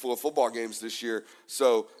a handful of football games this year.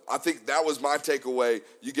 So I think that was my takeaway.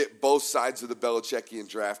 You get both sides of the Belichickian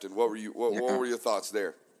draft, and what were your thoughts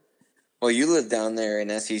there? Well, you live down there in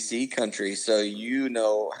SEC country, so you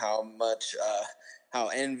know how much how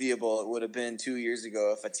enviable it would have been 2 years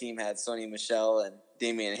ago if a team had Sony Michel and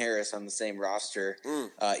Damian Harris on the same roster.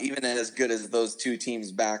 Even as good as those two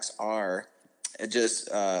teams' backs are, just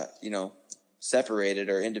separated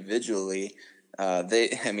or individually,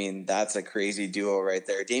 that's a crazy duo right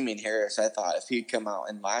there. Damian Harris, I thought if he'd come out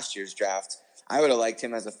in last year's draft, I would have liked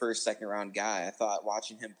him as a first, second round guy. I thought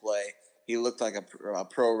watching him play, he looked like a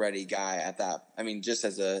pro ready guy at that. I mean, just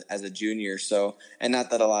as a junior. So, and not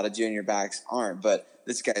that a lot of junior backs aren't, but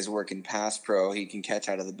this guy's working pass pro. He can catch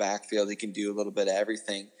out of the backfield. He can do a little bit of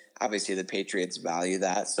everything. Obviously, the Patriots value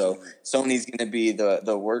that. So Sony's going to be the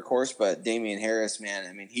workhorse, but Damian Harris,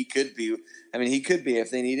 man, he could be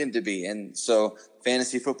if they need him to be. And so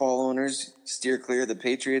fantasy football owners, steer clear of the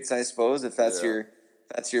Patriots, I suppose, if that's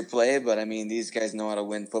your play. But these guys know how to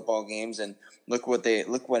win football games, and look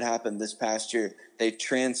what happened this past year. They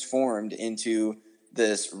transformed into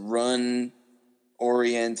this run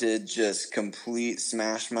oriented, just complete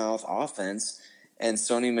smash mouth offense. And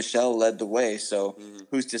Sony Michel led the way. So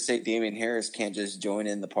who's to say Damian Harris can't just join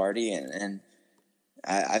in the party? And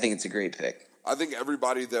I think it's a great pick. I think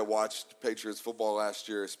everybody that watched Patriots football last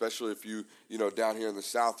year, especially if you down here in the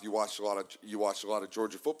South, you watched a lot of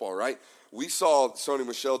Georgia football, right? We saw Sony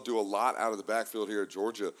Michel do a lot out of the backfield here at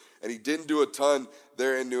Georgia, and he didn't do a ton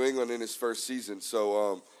there in New England in his first season.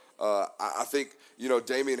 So I think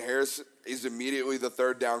Damian Harris is immediately the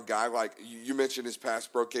third down guy. Like you mentioned, his pass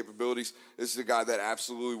pro capabilities. This is a guy that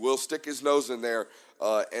absolutely will stick his nose in there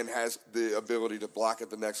and has the ability to block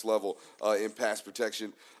at the next level in pass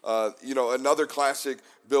protection. Another classic,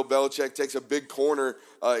 Bill Belichick takes a big corner.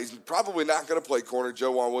 He's probably not going to play corner.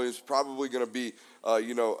 Joejuan Williams probably going to be,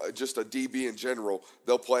 just a DB in general.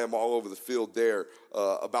 They'll play him all over the field there,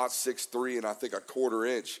 about 6'3" and I think a quarter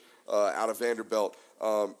inch out of Vanderbilt.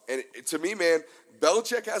 To me, man,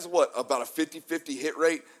 Belichick has about a 50-50 hit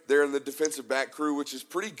rate there in the defensive back crew, which is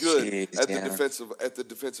pretty good at the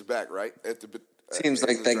defensive back, right? Seems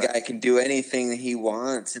like that guy can do anything that he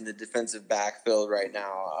wants in the defensive backfield right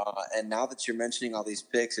now. And now that you're mentioning all these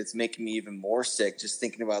picks, it's making me even more sick just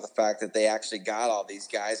thinking about the fact that they actually got all these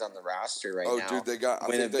guys on the roster right now. Oh, dude, I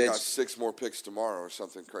think they got 6 more picks tomorrow or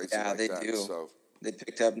something crazy like that. Yeah, they do. So. They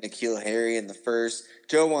picked up N'Keal Harry in the first.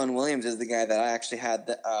 Joejuan Williams is the guy that I actually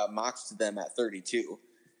had mocked to them at 32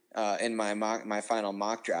 in my final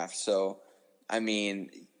mock draft. So,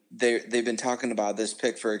 they've been talking about this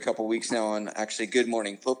pick for a couple weeks now on actually Good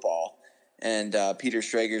Morning Football. And Peter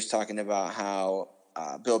Schrager's talking about how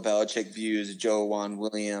Bill Belichick views Joejuan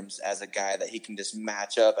Williams as a guy that he can just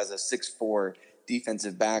match up as a 6'4"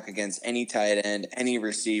 defensive back against any tight end, any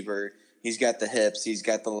receiver. He's got the hips. He's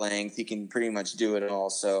got the length. He can pretty much do it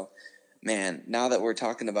all. So, man, now that we're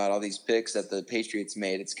talking about all these picks that the Patriots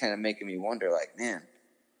made, it's kind of making me wonder, like, man,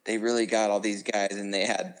 they really got all these guys, and they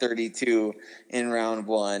had 32 in round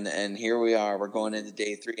 1, and here we are. We're going into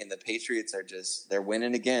day 3, and the Patriots are they're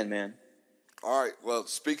winning again, man. All right, well,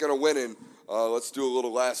 speaking of winning, let's do a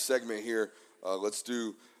little last segment here. Let's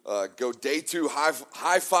do go day 2,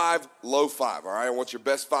 high 5, low 5, all right? I want your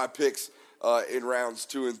best 5 picks in rounds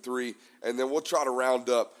 2 and 3, and then we'll try to round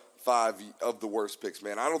up 5 of the worst picks,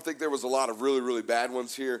 man. I don't think there was a lot of really, really bad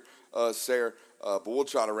ones here, Sarah, but we'll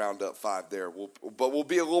try to round up 5 there. But we'll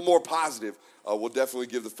be a little more positive. We'll definitely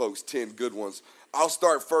give the folks 10 good ones. I'll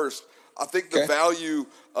start first. I think the value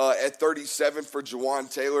at 37 for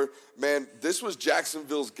Jawaan Taylor, man, this was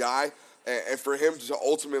Jacksonville's guy. And for him to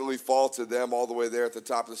ultimately fall to them all the way there at the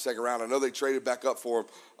top of the second round, I know they traded back up for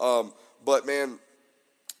him. But, man,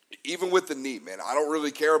 even with the need, man, I don't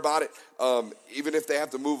really care about it. Even if they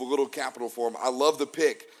have to move a little capital for him, I love the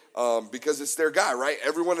pick because it's their guy, right?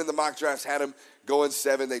 Everyone in the mock drafts had him going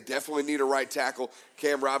 7. They definitely need a right tackle.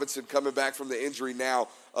 Cam Robinson coming back from the injury now,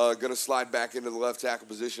 going to slide back into the left tackle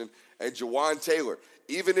position. And Jawaan Taylor,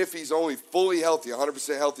 even if he's only fully healthy,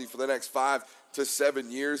 100% healthy for the next 5 to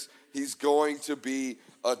 7 years, he's going to be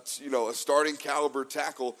a starting caliber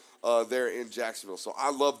tackle there in Jacksonville. So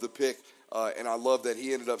I love the pick, and I love that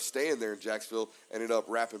he ended up staying there in Jacksonville, ended up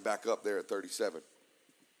wrapping back up there at 37.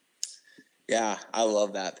 Yeah, I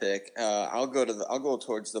love that pick. I'll go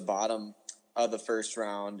towards the bottom of the first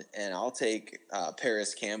round, and I'll take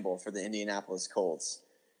Paris Campbell for the Indianapolis Colts.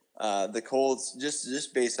 The Colts,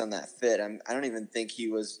 just based on that fit, I don't even think he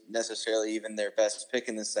was necessarily even their best pick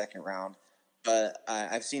in the second round. But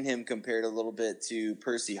I've seen him compared a little bit to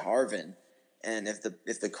Percy Harvin, and if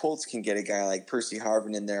the Colts can get a guy like Percy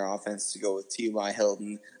Harvin in their offense to go with T.Y.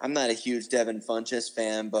 Hilton, I'm not a huge Devin Funchess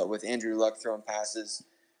fan, but with Andrew Luck throwing passes,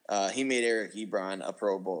 he made Eric Ebron a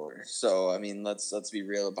Pro Bowler. So I mean, let's be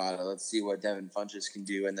real about it. Let's see what Devin Funchess can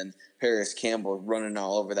do, and then Paris Campbell running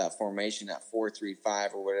all over that formation at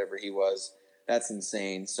 4.35 or whatever he was. That's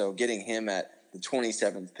insane. So getting him at the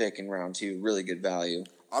 27th pick in round 2, really good value.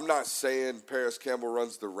 I'm not saying Paris Campbell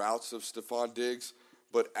runs the routes of Stephon Diggs,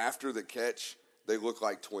 but after the catch, they look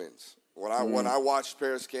like twins. When I watched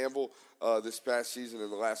Paris Campbell this past season and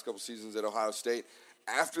the last couple seasons at Ohio State,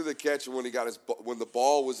 after the catch and when the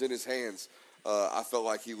ball was in his hands, I felt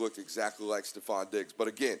like he looked exactly like Stephon Diggs. But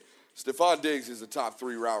again, Stephon Diggs is a top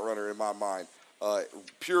 3 route runner in my mind,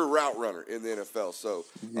 pure route runner in the NFL. So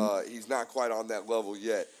he's not quite on that level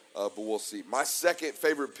yet, but we'll see. My second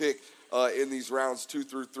favorite pick in these rounds 2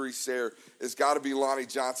 through 3, Sarah, has got to be Lonnie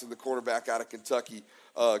Johnson, the cornerback out of Kentucky,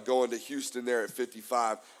 going to Houston there at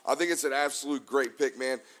 55. I think it's an absolute great pick,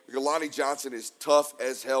 man, because Lonnie Johnson is tough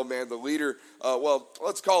as hell, man. The leader,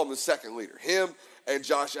 let's call him the second leader. Him and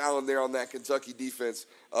Josh Allen there on that Kentucky defense.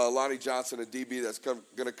 Lonnie Johnson, a DB that's going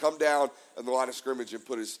to come down in the line of scrimmage and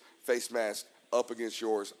put his face mask up against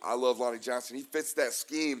yours. I love Lonnie Johnson. He fits that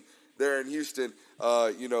scheme there in Houston.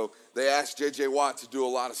 They asked J.J. Watt to do a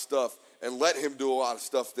lot of stuff and let him do a lot of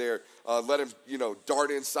stuff there. Let him,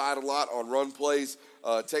 dart inside a lot on run plays,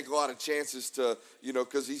 take a lot of chances to,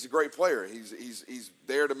 because he's a great player. He's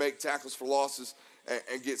there to make tackles for losses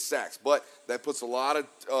and get sacks. But that puts a lot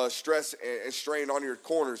of stress and strain on your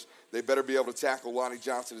corners. They better be able to tackle. Lonnie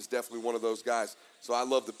Johnson is definitely one of those guys. So I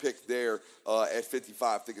love the pick there at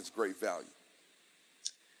 55. I think it's great value.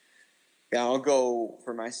 Yeah, I'll go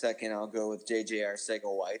for my second. I'll go with J.J.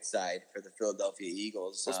 Arcega-Whiteside for the Philadelphia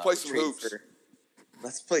Eagles. Let's play some hoops.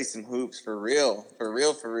 Let's play some hoops for real.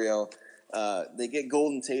 They get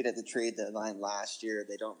Golden Tate at the trade deadline last year.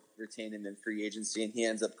 They don't retain him in free agency, and he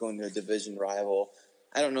ends up going to a division rival.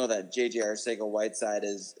 I don't know that J.J. Arcega-Whiteside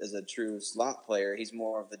is a true slot player. He's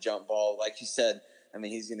more of the jump ball. Like you said, I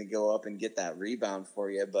mean, he's going to go up and get that rebound for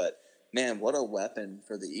you. But, man, what a weapon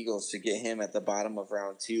for the Eagles to get him at the bottom of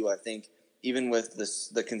round 2. I think even with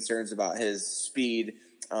the concerns about his speed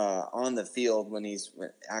on the field when he's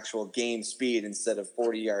actual game speed instead of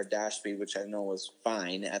 40-yard dash speed, which I know was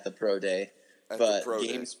fine at the pro day,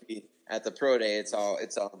 speed at the pro day, it's all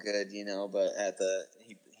good, But at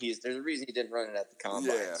there's a reason he didn't run it at the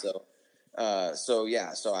combine. Yeah.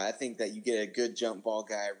 So I think that you get a good jump ball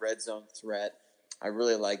guy, red zone threat. I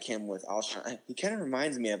really like him with Alshon. He kind of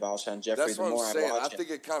reminds me of Alshon Jeffrey. That's what I'm saying. I think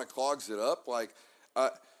it kind of clogs it up.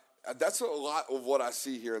 That's a lot of what I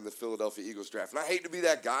see here in the Philadelphia Eagles draft. And I hate to be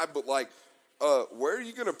that guy, but, where are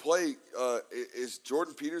you going to play? Is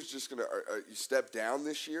Jordan Peters just going to step down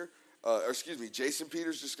this year? Jason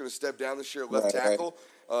Peters just going to step down this year at left tackle?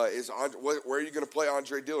 Where are you going to play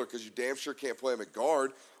Andre Dillard? Because you damn sure can't play him at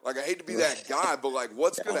guard. I hate to be that guy, but,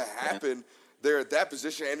 what's going to happen there at that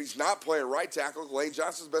position? And he's not playing right tackle. Lane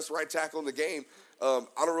Johnson's best right tackle in the game. I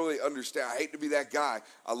don't really understand. I hate to be that guy.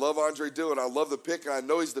 I love Andre Dillard. I love the pick, and I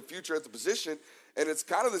know he's the future at the position. And it's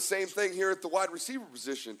kind of the same thing here at the wide receiver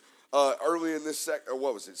position. Early in this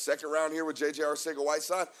second round here with J.J.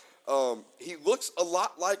 Arcega-Whiteside. He looks a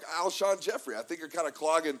lot like Alshon Jeffrey. I think you're kind of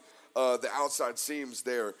clogging the outside seams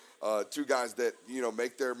there. Two guys that,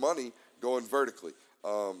 make their money going vertically.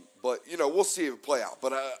 But, we'll see it play out.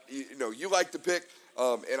 But, you like the pick.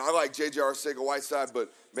 And I like J.J. Arcega-Whiteside,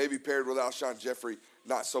 but maybe paired with Alshon Jeffrey,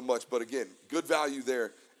 not so much. But, again, good value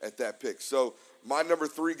there at that pick. So, my number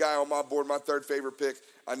 3 guy on my board, my third favorite pick,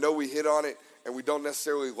 I know we hit on it, and we don't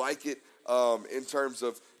necessarily like it in terms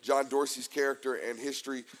of John Dorsey's character and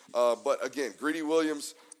history. But, again, Greedy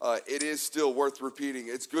Williams, it is still worth repeating.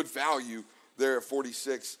 It's good value there at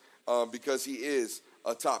 46 because he is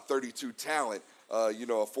a top 32 talent. A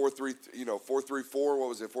 4.34,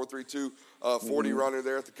 4.32, 40 runner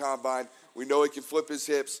there at the combine. We know he can flip his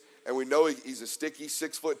hips, and we know he's a sticky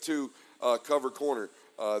 6'2" cover corner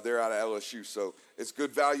there out of LSU. So it's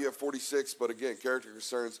good value at 46, but again, character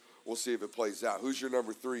concerns. We'll see if it plays out. Who's your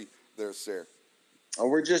number 3 there, Sarah? Oh,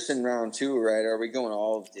 we're just in round 2, right? Are we going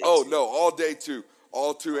all of day? Oh, no, all day 2.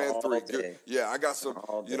 All 2 and All 3. day. Good. Yeah, I got some.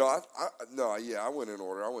 All You day. know, I went in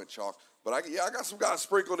order. I went chalk. But I got some guys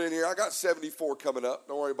sprinkled in here. I got 74 coming up.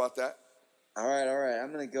 Don't worry about that. All right.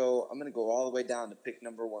 I'm gonna go all the way down to pick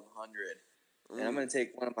number 100, and I'm gonna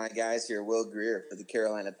take one of my guys here, Will Grier, for the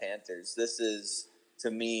Carolina Panthers. This is,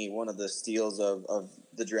 to me, one of the steals of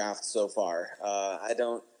the draft so far. I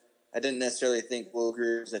didn't necessarily think Will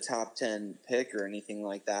Grier was a top 10 pick or anything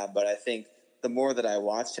like that, but I think the more that I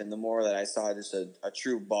watched him, the more that I saw just a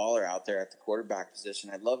true baller out there at the quarterback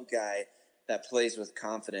position. I love a guy that plays with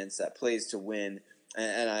confidence, that plays to win.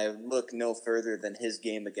 And I look no further than his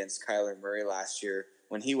game against Kyler Murray last year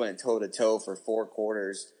when he went toe-to-toe for 4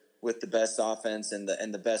 quarters with the best offense and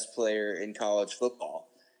the best player in college football.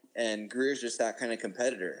 And Greer's just that kind of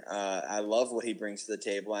competitor. I love what he brings to the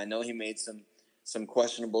table. I know he made some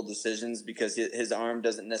questionable decisions because his arm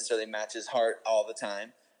doesn't necessarily match his heart all the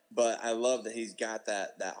time. But I love that he's got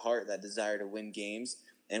that heart, that desire to win games.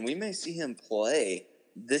 And we may see him play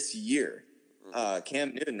this year.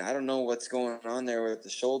 Cam Newton, I don't know what's going on there with the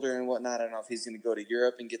shoulder and whatnot. I don't know if he's going to go to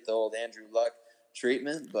Europe and get the old Andrew Luck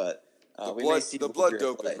treatment, but the blood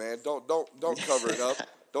doping, man. Don't cover it up.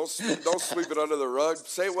 Don't sweep it under the rug.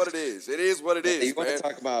 Say what it is. It is what it is. You want to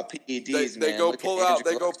talk about PEDs, they man. go pull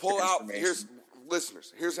out. Here's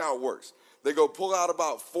listeners. Here's how it works. They go pull out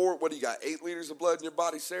about 4. What do you got? 8 liters of blood in your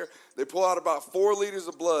body, Sarah. They pull out about 4 liters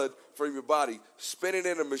of blood from your body, spin it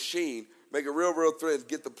in a machine, make a real thread,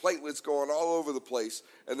 get the platelets going all over the place,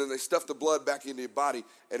 and then they stuff the blood back into your body,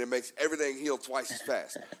 and it makes everything heal twice as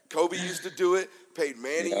fast. Kobe used to do it. Peyton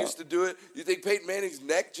Manning used to do it. You think Peyton Manning's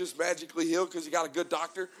neck just magically healed because he got a good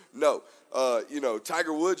doctor? No.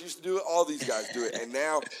 Tiger Woods used to do it. All these guys do it, and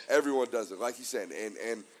now everyone does it, like he said,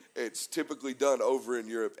 and it's typically done over in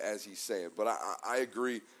Europe, as he's saying. But I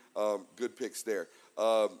agree. Good picks there.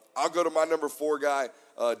 I'll go to my number 4 guy,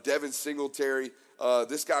 Devin Singletary.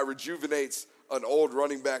 This guy rejuvenates an old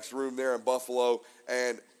running backs room there in Buffalo.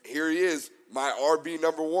 And here he is, my RB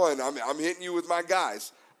number 1. I'm hitting you with my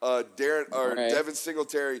guys. Devin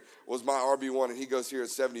Singletary was my RB1, and he goes here at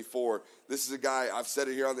 74. This is a guy, I've said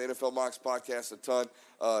it here on the NFL Mocks podcast a ton.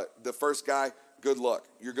 The first guy, good luck.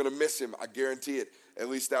 You're going to miss him. I guarantee it. At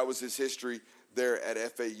least that was his history there at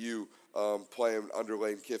FAU, playing under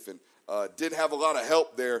Lane Kiffin. Did have a lot of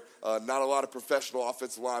help there. Not a lot of professional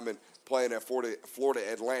offensive linemen playing at Florida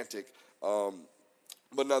Atlantic.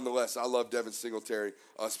 But nonetheless, I love Devin Singletary,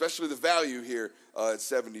 especially the value here at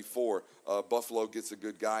 74. Buffalo gets a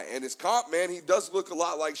good guy. And his comp, man, he does look a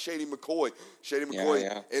lot like Shady McCoy. Shady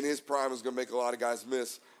McCoy in his prime is going to make a lot of guys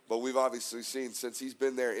miss. But we've obviously seen since he's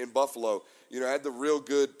been there in Buffalo, had the real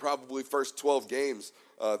good probably first 12 games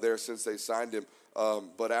there since they signed him.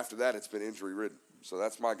 But after that, it's been injury-ridden. So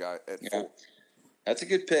that's my guy at 4. That's a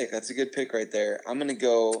good pick. That's a good pick right there. I'm going to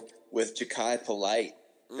go with Ja'Kai Polite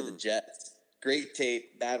for the Jets. Great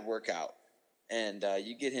tape, bad workout. And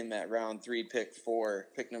you get him at round 3, pick 4,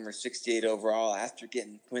 pick number 68 overall after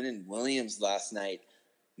getting Quinnen Williams last night.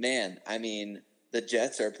 Man, I mean, the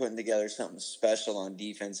Jets are putting together something special on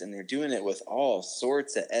defense, and they're doing it with all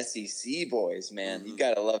sorts of SEC boys, man. You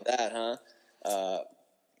got to love that, huh?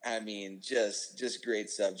 I mean, just great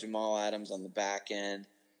stuff. Jamal Adams on the back end.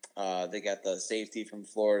 They got the safety from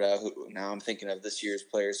Florida, who now I'm thinking of this year's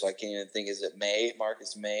players, so I can't even think. Is it May?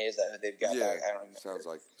 Marcus May? Is that who they've got back? I don't remember.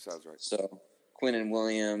 Sounds right. So Quinnen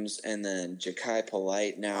Williams and then Ja'Kai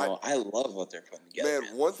Polite. Now, I love what they're putting together.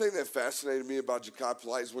 Man, one thing that fascinated me about Ja'Kai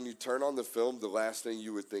Polite is when you turn on the film, the last thing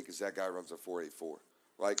you would think is that guy runs a 4.84.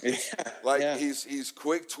 He's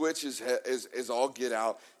quick twitch is all get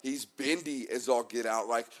out. He's bendy as all get out.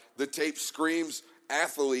 Like the tape screams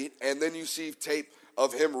athlete, and then you see tape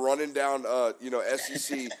of him running down,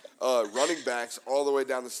 SEC running backs all the way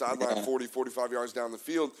down the sideline, 40, 45 yards down the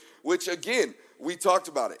field, which, again, we talked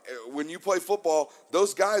about it. When you play football,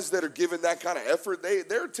 those guys that are given that kind of effort,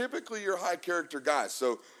 they're typically your high-character guys.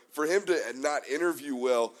 So for him to not interview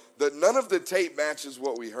well, none of the tape matches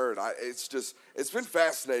what we heard. It's been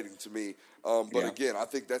fascinating to me. Again, I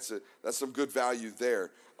think that's some good value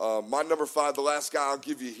there. My number 5, the last guy I'll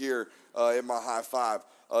give you here in my high 5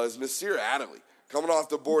 is Nasir Adderley. Coming off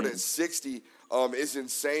the board at 60 is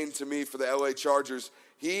insane to me for the LA Chargers.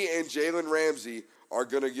 He and Jalen Ramsey are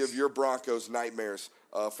going to give your Broncos nightmares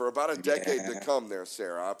for about a decade to come there,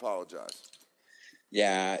 Sarah. I apologize.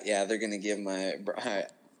 Yeah, they're going to give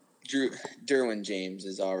Derwin James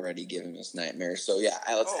is already giving us nightmares. So,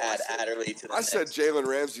 let's add Adderley to the I said Jalen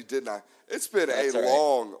Ramsey, didn't I? It's been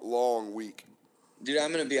long week. Dude,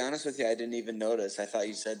 I'm gonna be honest with you. I didn't even notice. I thought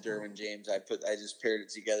you said Derwin James. I just paired it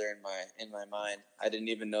together in my mind. I didn't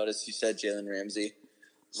even notice you said Jalen Ramsey.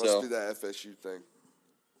 Must be that FSU thing.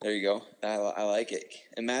 There you go. I like it.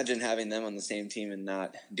 Imagine having them on the same team and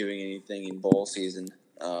not doing anything in bowl season.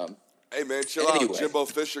 Hey, man, chill out. Jimbo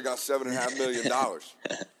Fisher got $7.5 million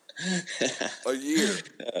a year.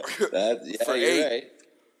 For you're 8. Right.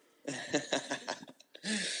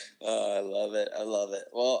 Oh, I love it. I love it.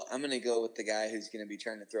 Well, I'm going to go with the guy who's going to be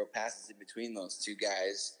trying to throw passes in between those two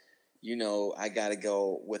guys. You know, I got to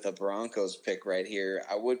go with a Broncos pick right here.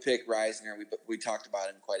 I would pick Reisner. We talked about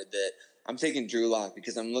him quite a bit. I'm taking Drew Lock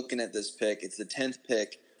because I'm looking at this pick. It's the 10th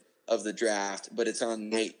pick of the draft, but it's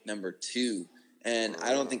on night number 2. And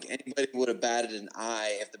I don't think anybody would have batted an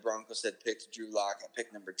eye if the Broncos had picked Drew Lock at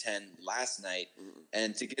pick number 10 last night.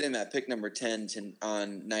 And to get him at pick number 10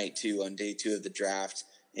 on night 2, on day 2 of the draft,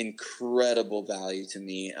 incredible value to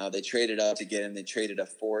me. They traded up to get him. They traded a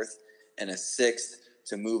 4th and a 6th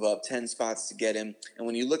to move up 10 spots to get him. And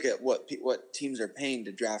when you look at what teams are paying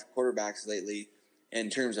to draft quarterbacks lately in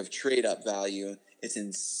terms of trade-up value, it's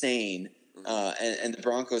insane. And the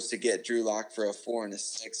Broncos to get Drew Lock for a 4 and a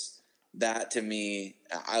 6, that to me,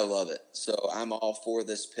 I love it. So I'm all for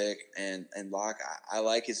this pick. And Lock, I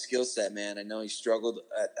like his skill set, man. I know he struggled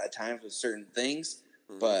at times with certain things,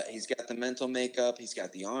 but he's got the mental makeup. He's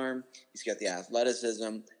got the arm. He's got the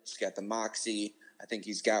athleticism. He's got the moxie. I think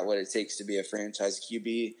he's got what it takes to be a franchise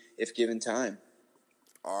QB if given time.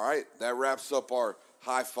 All right, that wraps up our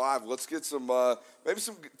high five. Let's get some maybe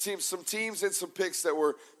some teams and some picks that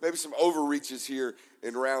were maybe some overreaches here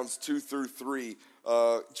in rounds 2 through 3.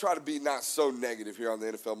 Try to be not so negative here on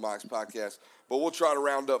the NFL Mocks podcast, but we'll try to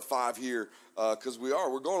round up 5 here because we're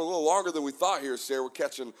going a little longer than we thought here, Sarah. We're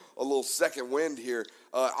catching a little second wind here.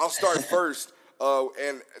 I'll start first.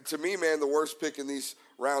 And to me, man, the worst pick in these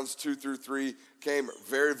rounds 2 through 3 came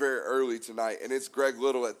very, very early tonight, and it's Greg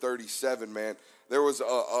Little at 37, man. There was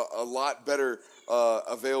a lot better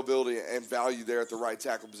availability and value there at the right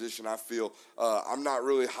tackle position, I feel. I'm not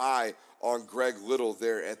really high on Greg Little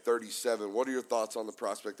there at 37. What are your thoughts on the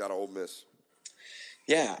prospect out of Ole Miss?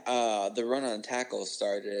 Yeah, the run on tackle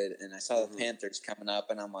started, and I saw the Panthers coming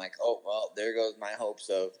up, and I'm like, oh, well, there goes my hopes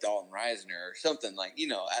of Dalton Risner or something like,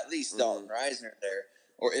 at least Dalton Risner there,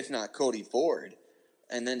 or if not Cody Ford.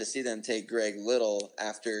 And then to see them take Greg Little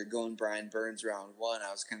after going Brian Burns round 1,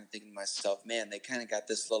 I was kind of thinking to myself, man, they kind of got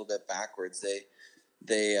this a little bit backwards. I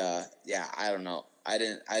don't know. I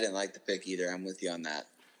didn't like the pick either. I'm with you on that.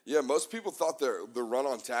 Yeah, most people thought the run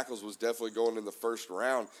on tackles was definitely going in the first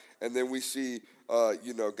round. And then we see,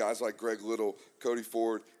 guys like Greg Little, Cody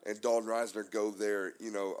Ford, and Dalton Risner go there,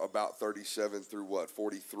 about 37 through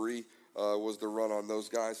 43 was the run on those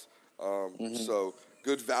guys. So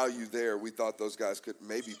good value there. We thought those guys could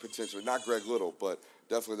maybe potentially, not Greg Little, but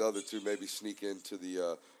definitely the other two maybe sneak into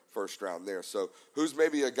the first round there. So who's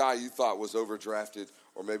maybe a guy you thought was overdrafted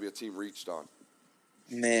or maybe a team reached on?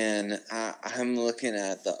 Man, I'm looking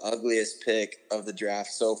at the ugliest pick of the draft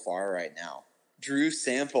so far right now. Drew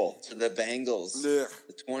Sample to the Bengals. Yeah.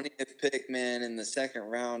 The 20th pick, man, in the second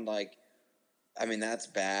round. That's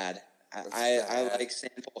bad. I like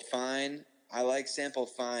Sample fine.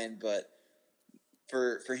 But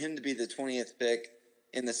for him to be the 20th pick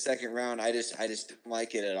in the second round, I just don't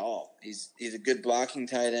like it at all. He's a good blocking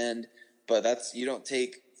tight end, but you don't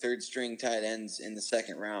take third string tight ends in the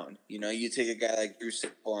second round. You take a guy like Drew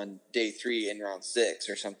Sample on day 3 in round 6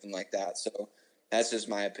 or something like that. So that's just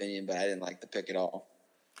my opinion, but I didn't like the pick at all.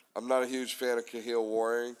 I'm not a huge fan of Kahil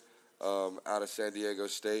Warring out of San Diego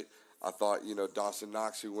State. I thought, Dawson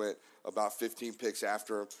Knox, who went about 15 picks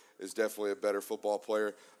after him, is definitely a better football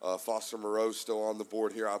player. Foster Moreau's still on the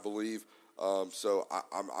board here, I believe. So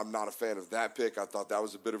I'm not a fan of that pick. I thought that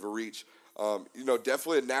was a bit of a reach.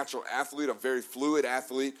 Definitely a natural athlete, a very fluid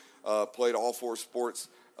athlete, played all 4 sports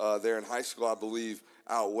there in high school, I believe,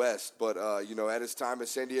 out west. But, at his time at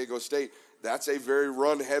San Diego State, that's a very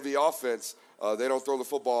run-heavy offense. They don't throw the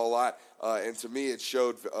football a lot. And to me, it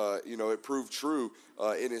showed, it proved true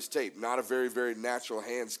in his tape. Not a very, very natural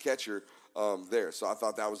hands catcher there. So I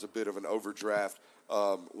thought that was a bit of an overdraft.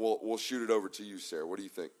 We'll shoot it over to you, Sarah. What do you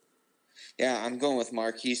think? Yeah, I'm going with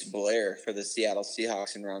Marquise Blair for the Seattle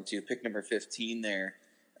Seahawks in round 2, pick number 15 there.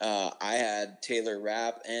 I had Taylor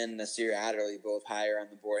Rapp and Nasir Adderley both higher on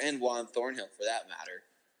the board, and Juan Thornhill for that matter.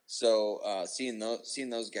 So seeing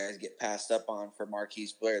those guys get passed up on for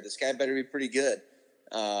Marquise Blair, this guy better be pretty good.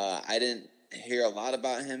 I didn't hear a lot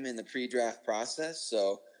about him in the pre-draft process,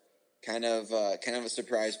 so kind of a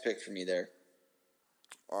surprise pick for me there.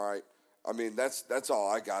 All right. I mean, that's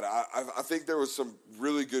all I got. I think there was some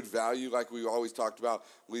really good value, like we always talked about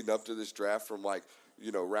leading up to this draft from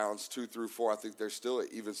rounds 2 through 4. I think there's still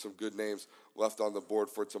even some good names left on the board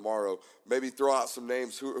for tomorrow. Maybe throw out some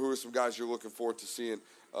names. Who are some guys you're looking forward to seeing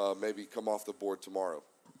maybe come off the board tomorrow?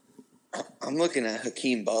 I'm looking at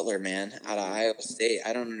Hakeem Butler, man, out of Iowa State.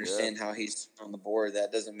 I don't understand how he's on the board.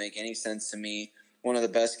 That doesn't make any sense to me. One of the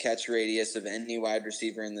best catch radius of any wide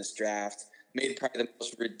receiver in this draft. Made probably the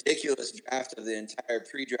most ridiculous draft of the entire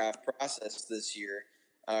pre-draft process this year,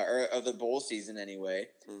 or of the bowl season anyway.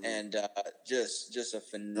 Mm-hmm. And just a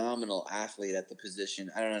phenomenal athlete at the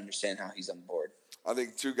position. I don't understand how he's on board. I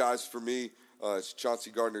think two guys for me, it's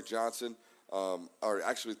Chauncey Gardner-Johnson. Or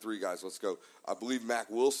actually three guys. Let's go. I believe Mack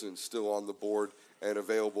Wilson's still on the board and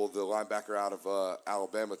available, the linebacker out of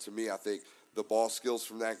Alabama. To me, I think the ball skills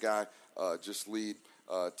from that guy just lead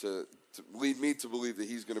to lead me to believe that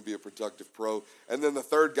he's going to be a productive pro. And then the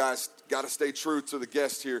third guy's got to stay true to the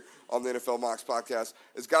guest here on the NFL Mocks podcast.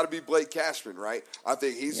 It's got to be Blake Cashman, right? I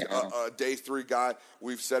think he's a day three guy.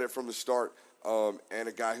 We've said it from the start, and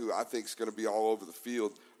a guy who I think is going to be all over the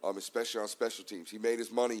field, especially on special teams. He made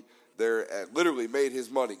his money there, literally made his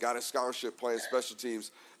money, got a scholarship playing special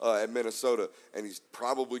teams at Minnesota, and he's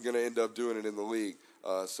probably going to end up doing it in the league.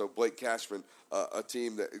 So Blake Cashman, a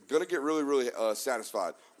team that is going to get really, really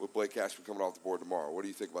satisfied with Blake Cashman coming off the board tomorrow. What do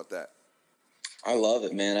you think about that? I love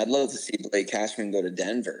it, man. I'd love to see Blake Cashman go to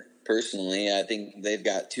Denver. Personally, I think they've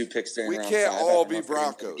got two picks there. We can't all be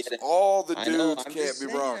Broncos. All the dudes can't be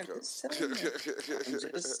Broncos.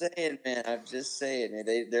 I'm just saying, man. I'm just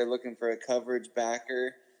saying. They're looking for a coverage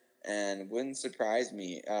backer, and wouldn't surprise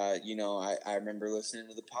me. I remember listening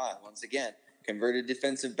to the pod once again. Converted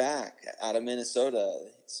defensive back out of Minnesota.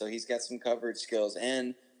 So he's got some coverage skills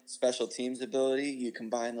and special teams ability. You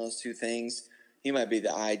combine those two things, he might be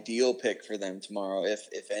the ideal pick for them tomorrow,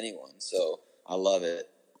 if anyone. So I love it.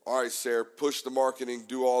 All right, Sarah, push the marketing,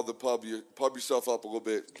 do all the pub yourself up a little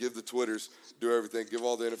bit, give the Twitters, do everything, give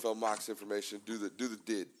all the NFL Mocks information, do the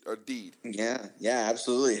deed. Yeah,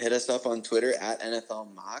 absolutely. Hit us up on Twitter at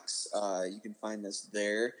NFL Mocks. You can find us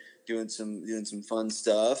there doing some fun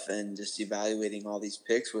stuff and just evaluating all these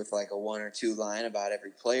picks with like a 1 or 2 line about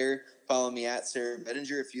every player. Follow me at Sarah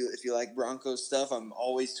Bettinger if you like Broncos stuff. I'm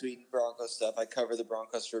always tweeting Broncos stuff. I cover the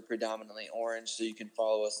Broncos for Predominantly Orange, so you can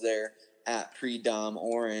follow us there at Predom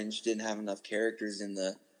Orange. Didn't have enough characters in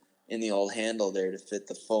the old handle there to fit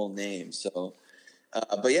the full name. So,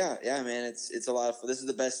 but yeah, man, it's a lot of fun. This is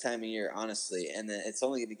the best time of year, honestly, and then it's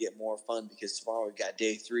only going to get more fun because tomorrow we've got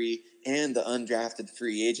day 3 and the undrafted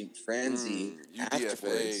free agent frenzy.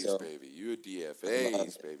 UDFAs, baby.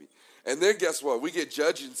 UDFAs, baby. And then guess what? We get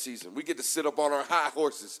judging season. We get to sit up on our high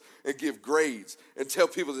horses and give grades and tell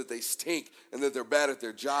people that they stink and that they're bad at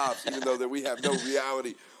their jobs, even though that we have no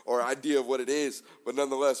reality or idea of what it is. But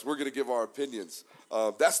nonetheless, we're going to give our opinions.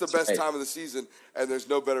 That's the best time of the season, and there's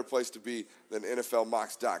no better place to be than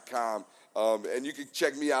NFLMocks.com. And you can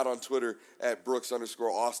check me out on Twitter at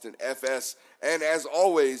Brooks_Austin FS. And as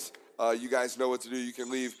always, you guys know what to do. You can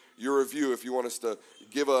leave your review if you want us to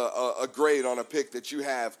give a grade on a pick that you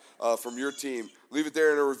have from your team. Leave it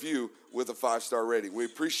there in a review with a 5-star rating. We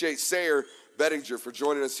appreciate Sarah Bettinger for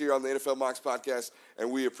joining us here on the NFL Mocks podcast,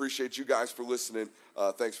 and we appreciate you guys for listening.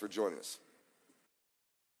 Thanks for joining us.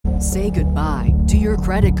 Say goodbye to your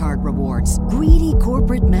credit card rewards. Greedy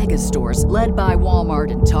corporate mega stores, led by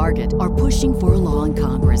Walmart and Target, are pushing for a law in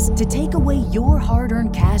Congress to take away your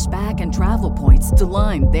hard-earned cash back and travel points to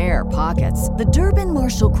line their pockets. The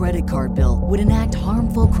Durbin-Marshall credit card bill would enact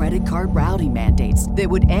harmful credit card routing mandates that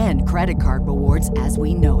would end credit card rewards as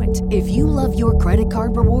we know it. If you love your credit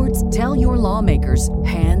card rewards, tell your lawmakers,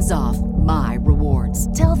 hands off my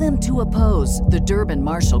rewards. Tell them to oppose the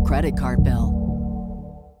Durbin-Marshall credit card bill.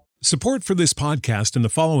 Support for this podcast and the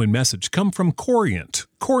following message come from Corient.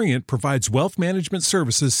 Corient provides wealth management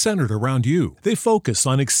services centered around you. They focus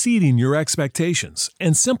on exceeding your expectations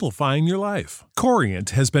and simplifying your life.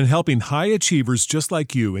 Corient has been helping high achievers just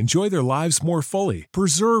like you enjoy their lives more fully,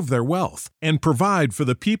 preserve their wealth, and provide for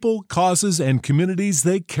the people, causes, and communities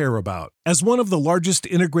they care about. As one of the largest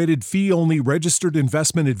integrated fee-only registered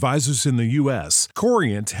investment advisors in the U.S.,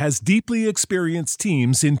 Corient has deeply experienced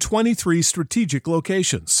teams in 23 strategic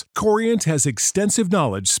locations. Corient has extensive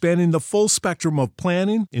knowledge spanning the full spectrum of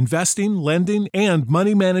planning, investing, lending, and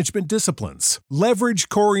money management disciplines. Leverage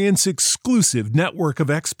Corient's exclusive network of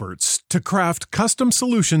experts to craft custom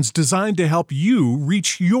solutions designed to help you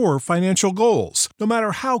reach your financial goals, no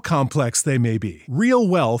matter how complex they may be. Real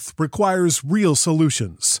wealth requires real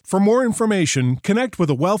solutions. For more information, connect with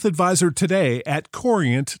a wealth advisor today at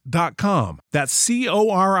Corient.com. That's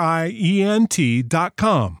Corient.com.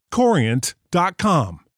 Corient.com.